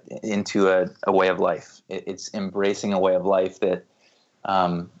treaty, but into a way of life. It's embracing a way of life that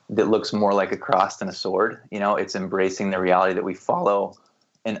looks more like a cross than a sword. It's embracing the reality that we follow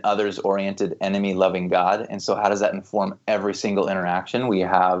an others-oriented, enemy-loving God. And so how does that inform every single interaction we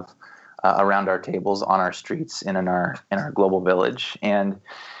have around our tables, on our streets, and in our global village? And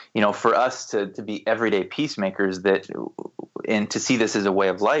for us to be everyday peacemakers, and to see this as a way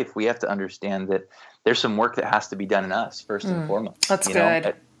of life, we have to understand that there's some work that has to be done in us first and foremost. That's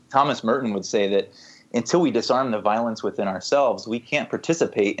good. Thomas Merton would say that until we disarm the violence within ourselves, we can't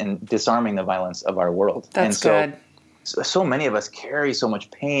participate in disarming the violence of our world. That's good. So many of us carry so much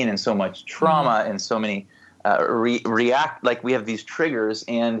pain and so much trauma and so many react like we have these triggers,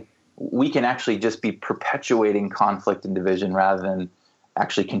 and we can actually just be perpetuating conflict and division rather than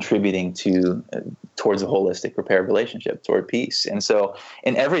actually contributing towards a holistic, repaired relationship, toward peace. And so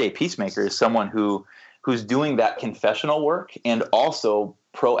an everyday peacemaker is someone who's doing that confessional work and also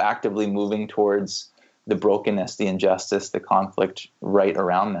proactively moving towards the brokenness, the injustice, the conflict right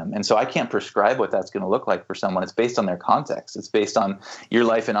around them. And so I can't prescribe what that's going to look like for someone. It's based on their context. It's based on your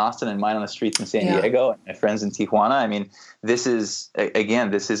life in Austin and mine on the streets in San Diego and my friends in Tijuana. I mean, this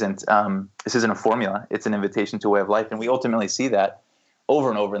isn't a formula. It's an invitation to a way of life. And we ultimately see that over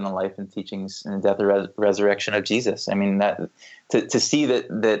and over in the life and teachings and death and resurrection of Jesus. I mean, that to see that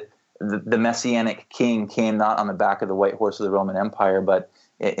the Messianic King came not on the back of the white horse of the Roman Empire, but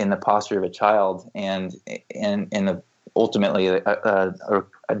in the posture of a child, and ultimately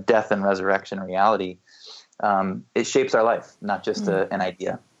a death and resurrection reality. It shapes our life, not just an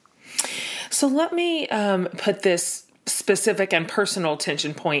idea. So let me put this specific and personal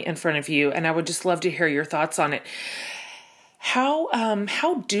tension point in front of you, and I would just love to hear your thoughts on it.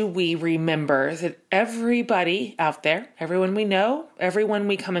 How do we remember that everybody out there, everyone we know, everyone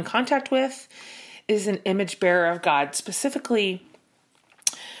we come in contact with, is an image bearer of God? Specifically,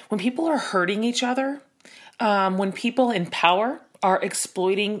 when people are hurting each other, when people in power are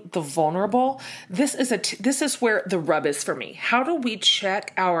exploiting the vulnerable, this is where the rub is for me. How do we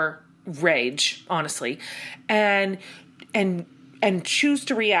check our rage, honestly, and choose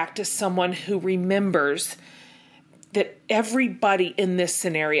to react as someone who remembers that everybody in this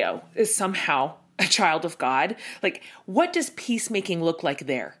scenario is somehow a child of God? Like, what does peacemaking look like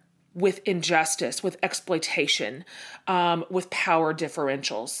there? With injustice, with exploitation, with power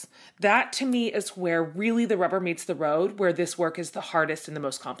differentials. That to me is where really the rubber meets the road, where this work is the hardest and the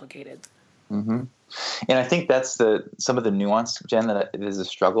most complicated. Mm-hmm. And I think that's some of the nuance, Jen, that is a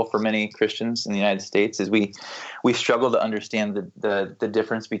struggle for many Christians in the United States, is we struggle to understand the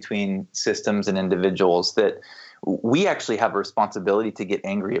difference between systems and individuals, that we actually have a responsibility to get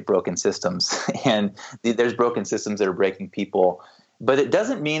angry at broken systems. And there's broken systems that are breaking people. But it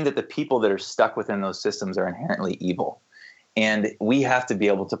doesn't mean that the people that are stuck within those systems are inherently evil. And we have to be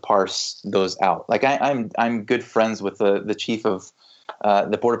able to parse those out. Like I'm good friends with the chief of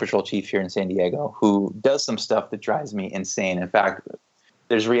the Border Patrol chief here in San Diego, who does some stuff that drives me insane. In fact,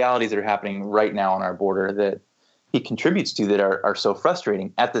 there's realities that are happening right now on our border that he contributes to that are so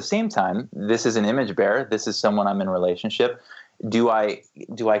frustrating. At the same time, this is an image bearer. This is someone I'm in relationship. Do I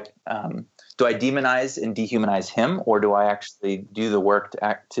demonize and dehumanize him, or do I actually do the work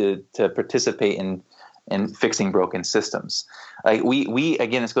to participate in fixing broken systems? Like we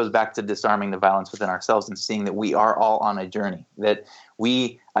again, this goes back to disarming the violence within ourselves and seeing that we are all on a journey, that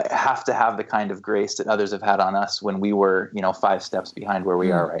we have to have the kind of grace that others have had on us when we were, 5 steps behind where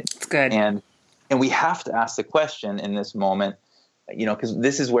we are right. It's good. And we have to ask the question in this moment, because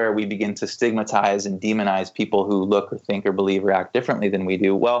this is where we begin to stigmatize and demonize people who look or think or believe or act differently than we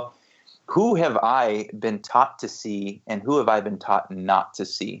do. Well, who have I been taught to see and who have I been taught not to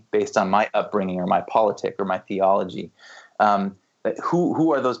see based on my upbringing or my politic or my theology?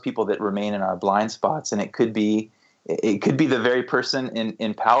 Who are those people that remain in our blind spots? And it could be the very person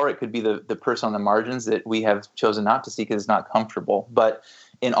in power. It could be the person on the margins that we have chosen not to see because it's not comfortable. But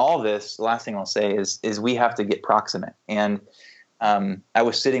in all this, the last thing I'll say is we have to get proximate. And I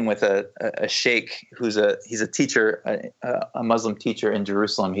was sitting with a sheikh he's a teacher, a Muslim teacher in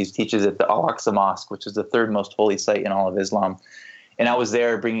Jerusalem. He teaches at the Al-Aqsa Mosque, which is the third most holy site in all of Islam. And I was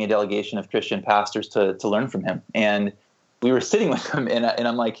there bringing a delegation of Christian pastors to learn from him. And we were sitting with him, and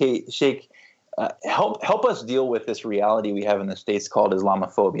I'm like, hey, sheikh, help us deal with this reality we have in the States called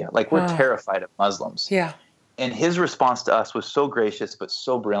Islamophobia. Like, we're terrified of Muslims. Yeah. And his response to us was so gracious, but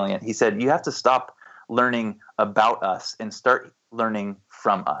so brilliant. He said, you have to stop learning about us and start learning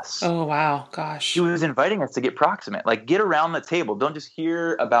from us. Oh, wow. Gosh. He was inviting us to get proximate, like get around the table. Don't just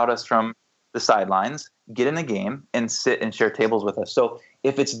hear about us from the sidelines. Get in the game and sit and share tables with us. So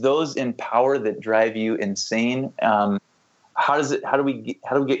if it's those in power that drive you insane, how do we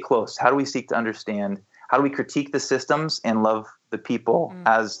get close? How do we seek to understand? How do we critique the systems and love the people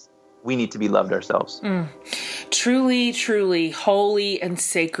as we need to be loved ourselves? Truly, truly holy and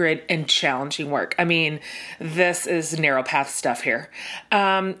sacred and challenging work. I mean, this is narrow path stuff here.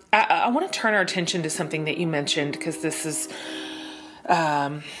 I want to turn our attention to something that you mentioned, because this is,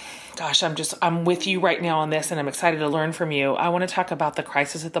 I'm with you right now on this, and I'm excited to learn from you. I want to talk about the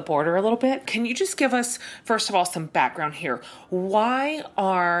crisis at the border a little bit. Can you just give us, first of all, some background here? Why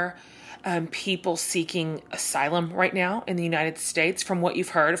are people seeking asylum right now in the United States? From what you've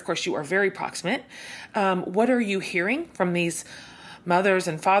heard, of course, you are very proximate. What are you hearing from these mothers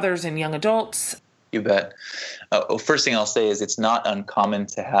and fathers and young adults? You bet. First thing I'll say is it's not uncommon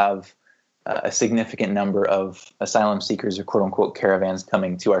to have a significant number of asylum seekers or quote unquote caravans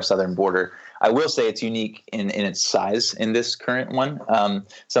coming to our southern border. I will say it's unique in its size in this current one.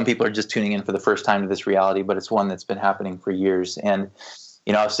 Some people are just tuning in for the first time to this reality, but it's one that's been happening for years. And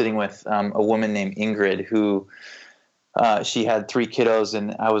I was sitting with a woman named Ingrid who she had 3 kiddos,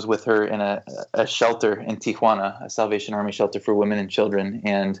 and I was with her in a shelter in Tijuana, a Salvation Army shelter for women and children.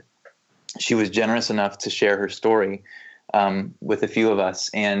 And she was generous enough to share her story with a few of us.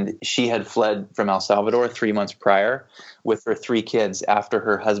 And she had fled from El Salvador 3 months prior with her 3 kids after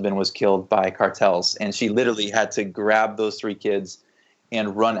her husband was killed by cartels. And she literally had to grab those 3 kids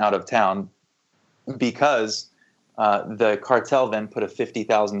and run out of town because the cartel then put a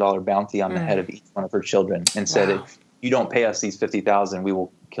 $50,000 bounty on the head of each one of her children and said, if you don't pay us these $50,000, we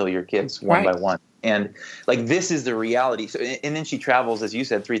will kill your kids one by one. And like, this is the reality. So, and then she travels, as you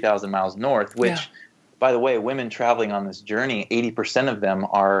said, 3,000 miles north, which, by the way, women traveling on this journey, 80% of them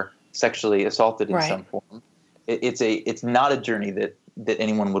are sexually assaulted in some form. It's not a journey that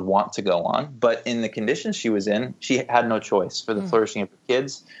anyone would want to go on. But in the conditions she was in, she had no choice for the flourishing of her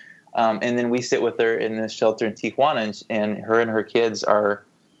kids. And then we sit with her in this shelter in Tijuana, and her kids are,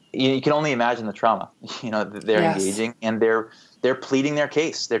 you can only imagine the trauma, they're engaging, and they're pleading their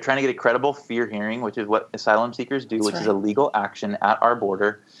case. They're trying to get a credible fear hearing, which is what asylum seekers do, which is a legal action at our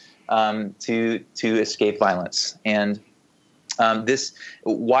border to escape violence. And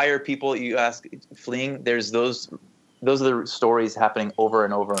why are people, you ask, fleeing? There's those are the stories happening over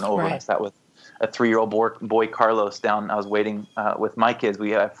and over and over. I sat with a 3-year-old boy, Carlos, down. I was waiting with my kids.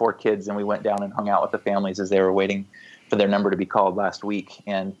 We have 4 kids, and we went down and hung out with the families as they were waiting for their number to be called last week.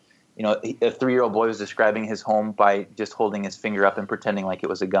 And a 3-year-old boy was describing his home by just holding his finger up and pretending like it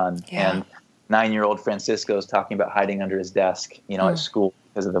was a gun. And 9-year-old Francisco is talking about hiding under his desk, at school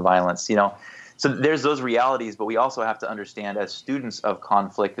because of the violence. So there's those realities, but we also have to understand as students of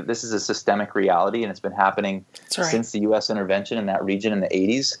conflict that this is a systemic reality, and it's been happening since the U.S. intervention in that region in the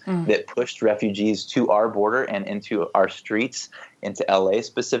 80s that pushed refugees to our border and into our streets, into L.A.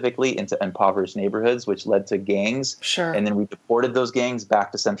 specifically, into impoverished neighborhoods, which led to gangs. And then we deported those gangs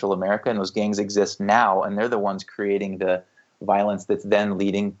back to Central America, and those gangs exist now, and they're the ones creating the violence that's then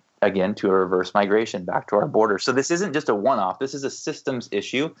leading again to a reverse migration back to our border. So this isn't just a one-off. This is a systems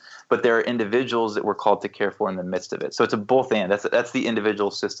issue, but there are individuals that we're called to care for in the midst of it. So it's a both and. That's the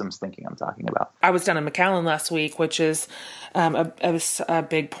individual systems thinking I'm talking about. I was down in McAllen last week, which is a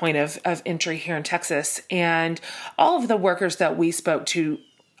big point of entry here in Texas. And all of the workers that we spoke to,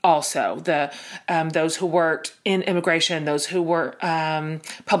 also those who worked in immigration, those who were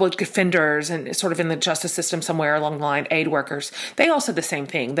public defenders and sort of in the justice system somewhere along the line, aid workers, they all said the same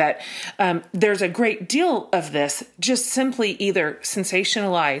thing, that there's a great deal of this just simply either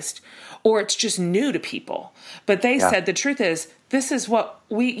sensationalized or it's just new to people. But they said the truth is this is what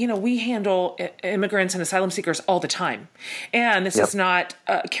we handle immigrants and asylum seekers all the time. And this is not,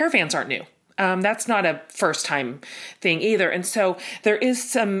 caravans aren't new. That's not a first time thing either. And so there is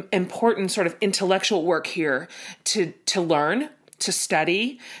some important sort of intellectual work here to learn, to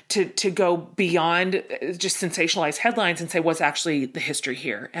study, to go beyond just sensationalized headlines and say what's actually the history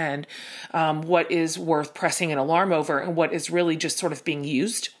here, and what is worth pressing an alarm over, and what is really just sort of being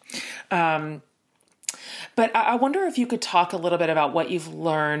used. But I wonder if you could talk a little bit about what you've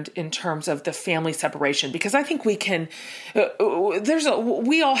learned in terms of the family separation, because I think we can,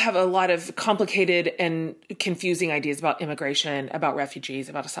 we all have a lot of complicated and confusing ideas about immigration, about refugees,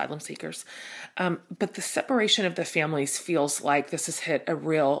 about asylum seekers. But the separation of the families feels like this has hit a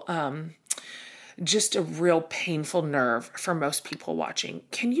real, just a real painful nerve for most people watching.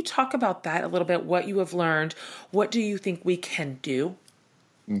 Can you talk about that a little bit? What you have learned? What do you think we can do?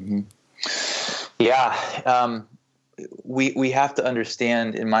 Mm-hmm. Yeah, we have to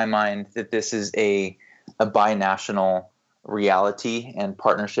understand, in my mind, that this is a binational reality and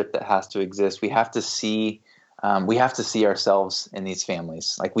partnership that has to exist. We have to see ourselves in these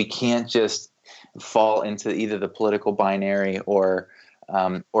families. Like, we can't just fall into either the political binary or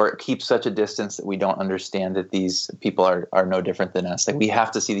keep such a distance that we don't understand that these people are no different than us. Like, we have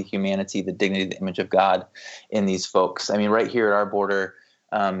to see the humanity, the dignity, the image of God in these folks. I mean, right here at our border,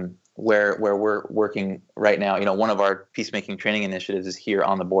 where we're working right now, one of our peacemaking training initiatives is here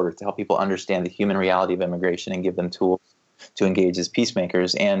on the border to help people understand the human reality of immigration and give them tools to engage as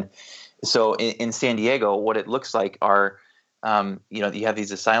peacemakers. And so in San Diego, what it looks like are, you have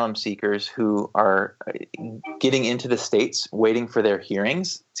these asylum seekers who are getting into the States, waiting for their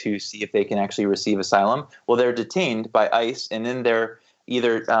hearings to see if they can actually receive asylum. Well, they're detained by ICE, and then they're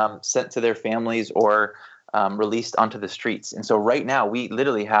either sent to their families or released onto the streets. And so right now we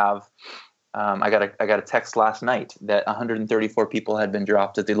literally have, I got a text last night that 134 people had been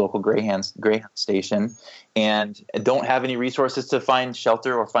dropped at the local Greyhound station and don't have any resources to find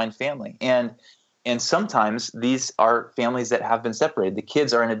shelter or find family. And sometimes these are families that have been separated. The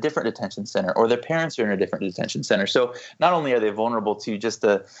kids are in a different detention center, or their parents are in a different detention center. So not only are they vulnerable to just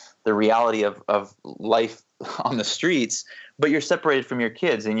the reality of life on the streets, but you're separated from your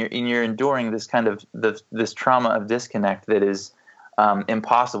kids, and you're enduring this kind of this trauma of disconnect that is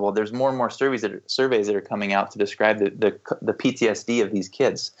impossible. There's more and more surveys that are coming out to describe the PTSD of these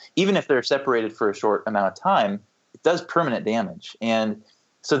kids. Even if they're separated for a short amount of time, it does permanent damage. And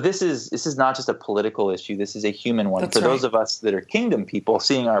so this is not just a political issue. This is a human one. That's for right. Those of us that are kingdom people,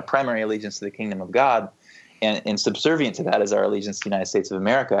 seeing our primary allegiance to the kingdom of God, and subservient to that is our allegiance to the United States of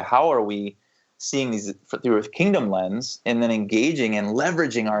America. How are we seeing these through a kingdom lens, and then engaging and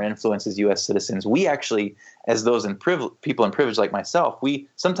leveraging our influence as U.S. citizens? We actually, as those people in privilege like myself, we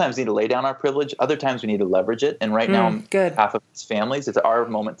sometimes need to lay down our privilege. Other times we need to leverage it. And right now, on behalf of these families, it's our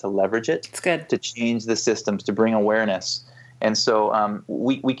moment to leverage it. It's good to change the systems, to bring awareness. And so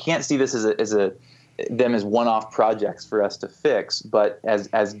we can't see this as them as one-off projects for us to fix, but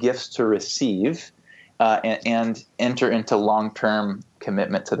as gifts to receive and enter into long-term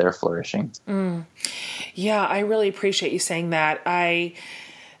commitment to their flourishing. Yeah, I really appreciate you saying that. And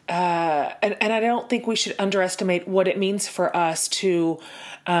I don't think we should underestimate what it means for us to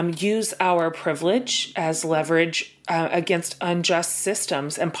use our privilege as leverage against unjust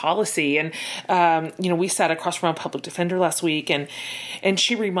systems and policy. And, we sat across from a public defender last week, and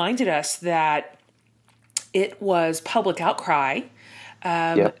she reminded us that it was public outcry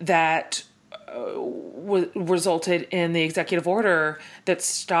that resulted in the executive order that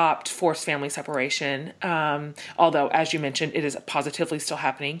stopped forced family separation. Although, as you mentioned, it is positively still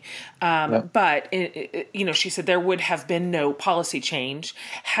happening. But, she said there would have been no policy change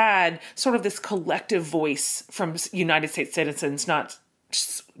had sort of this collective voice from United States citizens not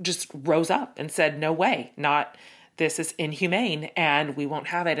just rose up and said, no way, this is inhumane and we won't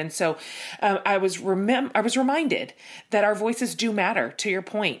have it. And so I was reminded that our voices do matter, to your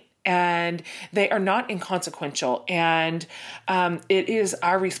point. And they are not inconsequential. And it is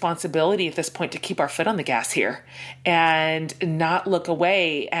our responsibility at this point to keep our foot on the gas here and not look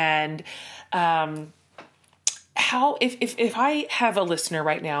away. And if I have a listener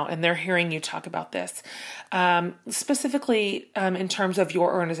right now and they're hearing you talk about this, specifically in terms of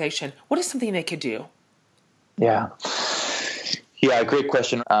your organization, what is something they could do? Yeah, great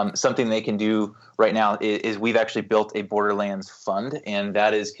question. Something they can do right now is we've actually built a Borderlands Fund, and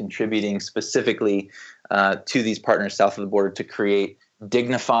that is contributing specifically to these partners south of the border to create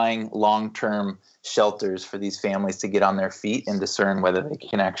dignifying long-term shelters for these families to get on their feet and discern whether they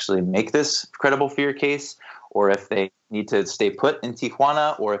can actually make this credible fear case or if they need to stay put in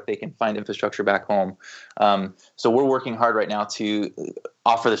Tijuana, or if they can find infrastructure back home. So we're working hard right now to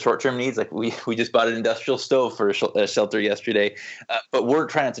offer the short-term needs. Like we just bought an industrial stove for a shelter yesterday, but we're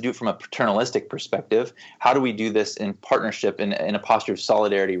trying to do it from a paternalistic perspective. How do we do this in partnership, in a posture of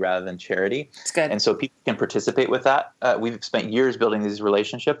solidarity rather than charity? It's good. And so people can participate with that. We've spent years building these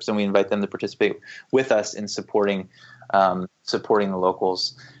relationships, and we invite them to participate with us in supporting the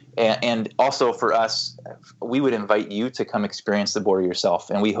locals. And also for us, we would invite you to come experience the border yourself.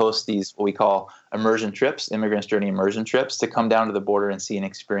 And we host these, what we call immersion trips, Immigrants Journey immersion trips, to come down to the border and see and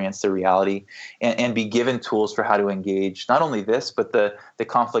experience the reality and be given tools for how to engage not only this, but the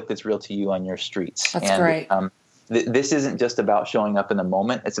conflict that's real to you on your streets. That's great. This isn't just about showing up in the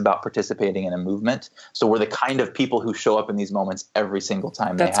moment. It's about participating in a movement. So we're the kind of people who show up in these moments every single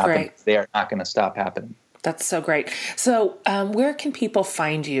time they happen. Great. They are not going to stop happening. That's so great. So where can people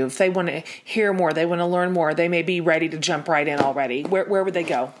find you if they want to hear more, they want to learn more, they may be ready to jump right in already? Where would they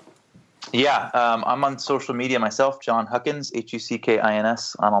go? Yeah, I'm on social media myself, John Huckins,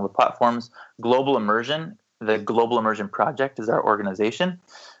 Huckins, on all the platforms. Global Immersion, the Global Immersion Project is our organization,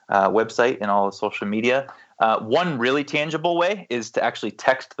 website and all the social media. One really tangible way is to actually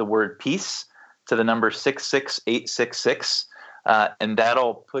text the word peace to the number 66866. And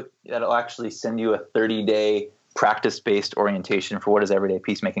that'll actually send you a 30-day practice-based orientation for what does everyday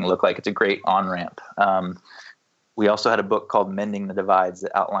peacemaking look like. It's a great on-ramp. We also had a book called Mending the Divides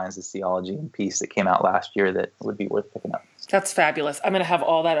that outlines this theology and peace that came out last year that would be worth picking up. That's fabulous. I'm going to have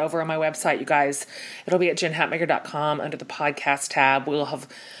all that over on my website, you guys. It'll be at jenhatmaker.com under the podcast tab. We'll have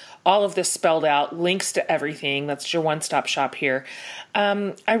all of this spelled out, links to everything. That's your one-stop shop here.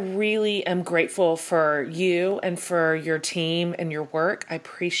 I really am grateful for you and for your team and your work. I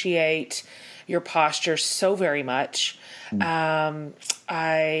appreciate your posture so very much.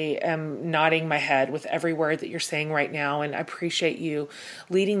 I am nodding my head with every word that you're saying right now, and I appreciate you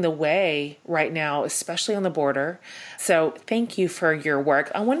leading the way right now, especially on the border. So thank you for your work.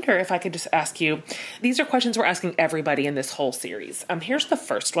 I wonder if I could just ask you, these are questions we're asking everybody in this whole series. Here's the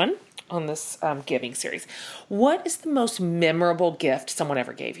first one on this giving series. What is the most memorable gift someone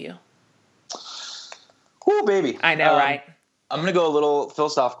ever gave you? Oh, baby. I know, right? I'm going to go a little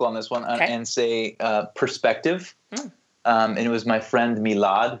philosophical on this one and say perspective. And it was my friend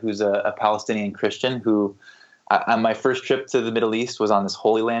Milad, who's a Palestinian Christian, who on my first trip to the Middle East was on this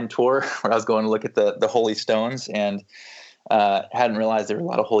Holy Land tour where I was going to look at the holy stones and hadn't realized there were a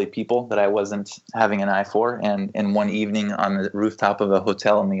lot of holy people that I wasn't having an eye for. And one evening on the rooftop of a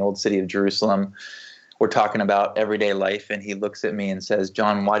hotel in the old city of Jerusalem, we're talking about everyday life, and he looks at me and says,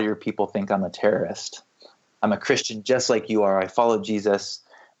 "John, why do your people think I'm a terrorist? I'm a Christian just like you are. I follow Jesus.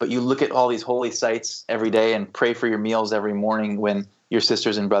 But you look at all these holy sites every day and pray for your meals every morning when your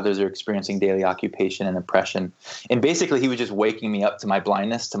sisters and brothers are experiencing daily occupation and oppression." And basically, he was just waking me up to my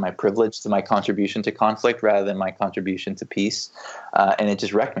blindness, to my privilege, to my contribution to conflict rather than my contribution to peace. And it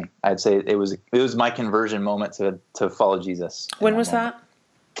just wrecked me. I'd say it was my conversion moment to follow Jesus. When was that?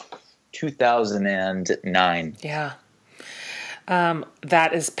 2009. Yeah.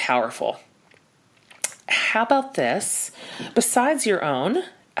 That is powerful. How about this? Besides your own,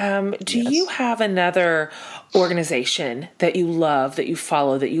 do you have another organization that you love, that you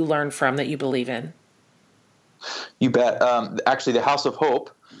follow, that you learn from, that you believe in? You bet. Actually, the House of Hope,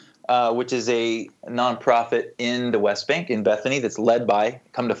 which is a nonprofit in the West Bank in Bethany that's led by,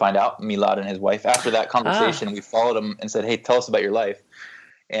 come to find out, Milad and his wife. After that conversation, we followed him and said, "Hey, tell us about your life."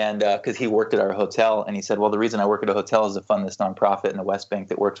 And because he worked at our hotel, and he said, "Well, the reason I work at a hotel is to fund this nonprofit in the West Bank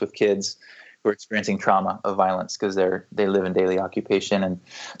that works with kids who are experiencing trauma of violence because they live in daily occupation." And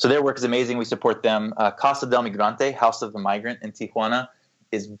so their work is amazing. We support them. Casa del Migrante, House of the Migrant in Tijuana,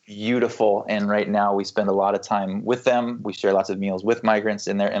 is beautiful. And right now we spend a lot of time with them. We share lots of meals with migrants,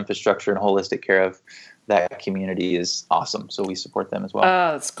 and their infrastructure and holistic care of that community is awesome. So we support them as well.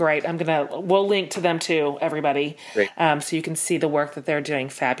 Oh, that's great. We'll link to them too, everybody. Great. So you can see the work that they're doing.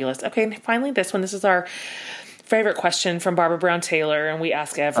 Fabulous. Okay. And finally, this one, this is our favorite question from Barbara Brown Taylor. And we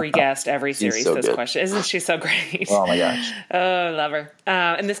ask every guest, every series this question. Isn't she so great? Oh my gosh. Oh, I love her.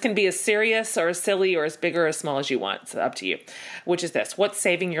 And this can be as serious or as silly or as big or as small as you want. It's up to you. Which is this: what's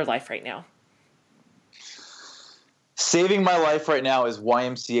saving your life right now? Saving my life right now is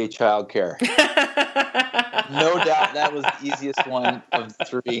YMCA childcare. No doubt that was the easiest one of the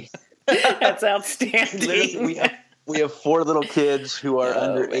three. That's outstanding. Literally, We have 4 little kids who are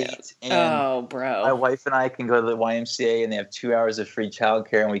under 8. And bro. My wife and I can go to the YMCA and they have 2 hours of free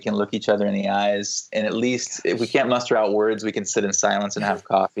childcare and we can look each other in the eyes. And at least if we can't muster out words, we can sit in silence and have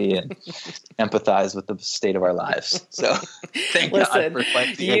coffee and empathize with the state of our lives. So thank God for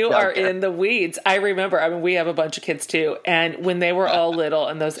YMCA you are childcare. in the weeds. I remember, we have a bunch of kids too. And when they were all little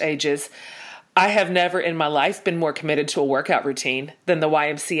in those ages, I have never in my life been more committed to a workout routine than the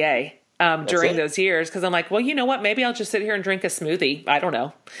YMCA. During those years, because I'm like, well, you know what? Maybe I'll just sit here and drink a smoothie. I don't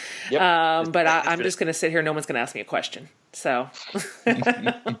know. Yep. But I'm just going to sit here. No one's going to ask me a question. So.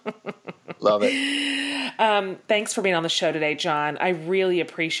 Love it. Thanks for being on the show today, John. I really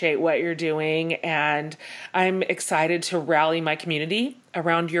appreciate what you're doing. And I'm excited to rally my community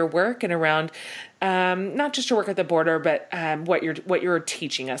around your work and around not just your work at the border, but what you're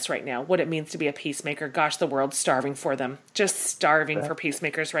teaching us right now, what it means to be a peacemaker. Gosh, the world's starving for them, just starving for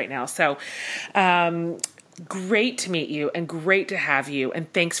peacemakers right now. So great to meet you and great to have you.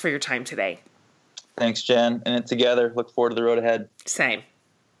 And thanks for your time today. Thanks, Jen. And together, look forward to the road ahead. Same.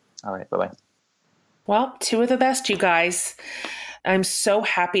 All right. Bye-bye. Well, 2 of the best, you guys. I'm so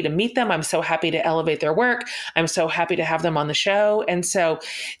happy to meet them. I'm so happy to elevate their work. I'm so happy to have them on the show. And so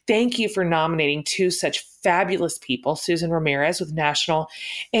thank you for nominating 2 such fabulous people, Susan Ramirez with National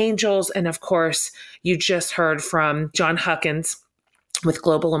Angels. And of course, you just heard from John Huckins with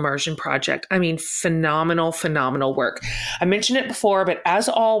Global Immersion Project. Phenomenal, phenomenal work. I mentioned it before, but as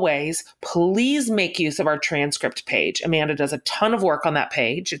always, please make use of our transcript page. Amanda does a ton of work on that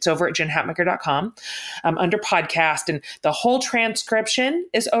page. It's over at jenhatmaker.com under podcast, and the whole transcription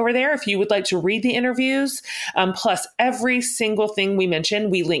is over there if you would like to read the interviews. Plus, every single thing we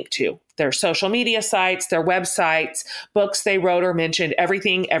mentioned, we link to. Their social media sites, their websites, books they wrote or mentioned,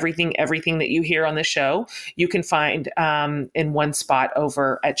 everything that you hear on the show, you can find in one spot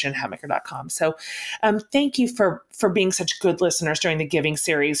over at jenhatmaker.com. So thank you for being such good listeners during the Giving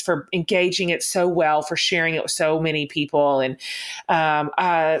series, for engaging it so well, for sharing it with so many people. And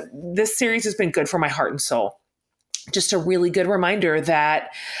this series has been good for my heart and soul. Just a really good reminder that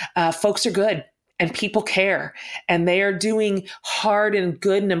folks are good. And people care, and they are doing hard and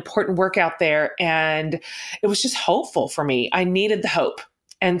good and important work out there. And it was just hopeful for me. I needed the hope.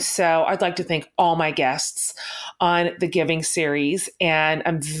 And so I'd like to thank all my guests on the Giving series. And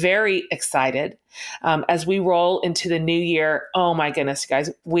I'm very excited as we roll into the new year. Oh my goodness,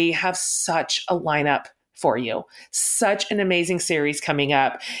 guys, we have such a lineup for you. Such an amazing series coming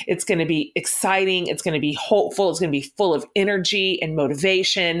up. It's going to be exciting. It's going to be hopeful. It's going to be full of energy and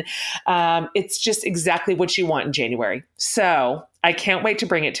motivation. It's just exactly what you want in January. So I can't wait to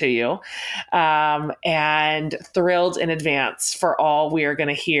bring it to you, and thrilled in advance for all we are going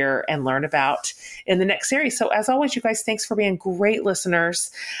to hear and learn about in the next series. So as always, you guys, thanks for being great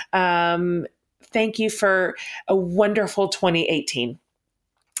listeners. Thank you for a wonderful 2018.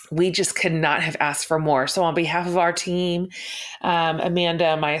 We just could not have asked for more. So on behalf of our team,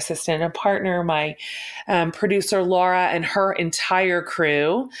 Amanda, my assistant and partner, my producer, Laura, and her entire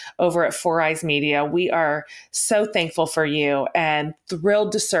crew over at Four Eyes Media, we are so thankful for you and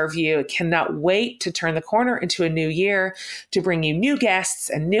thrilled to serve you. Cannot wait to turn the corner into a new year, to bring you new guests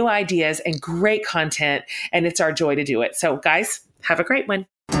and new ideas and great content. And it's our joy to do it. So guys, have a great one.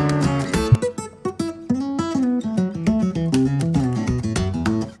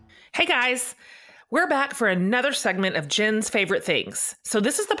 Hey guys, we're back for another segment of Jen's Favorite Things. So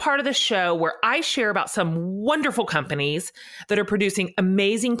this is the part of the show where I share about some wonderful companies that are producing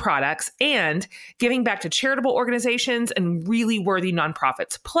amazing products and giving back to charitable organizations and really worthy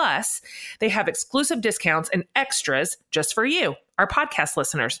nonprofits. Plus, they have exclusive discounts and extras just for you, our podcast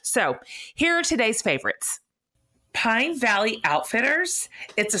listeners. So here are today's favorites. Pine Valley Outfitters.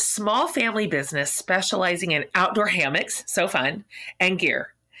 It's a small family business specializing in outdoor hammocks, so fun, and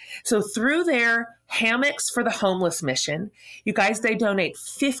gear. So through their Hammocks for the Homeless mission, you guys, they donate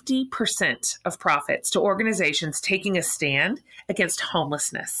 50% of profits to organizations taking a stand against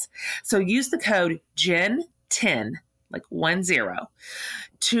homelessness. So use the code GEN10, like 10,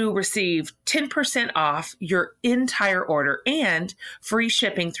 to receive 10% off your entire order and free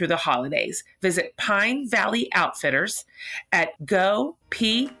shipping through the holidays. Visit Pine Valley Outfitters at gopvo.com.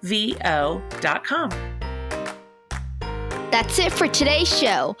 That's it for today's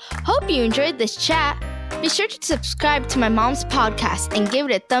show. Hope you enjoyed this chat. Be sure to subscribe to my mom's podcast and give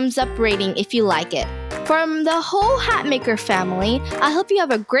it a thumbs up rating if you like it. From the whole Hatmaker family, I hope you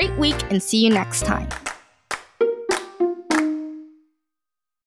have a great week and see you next time.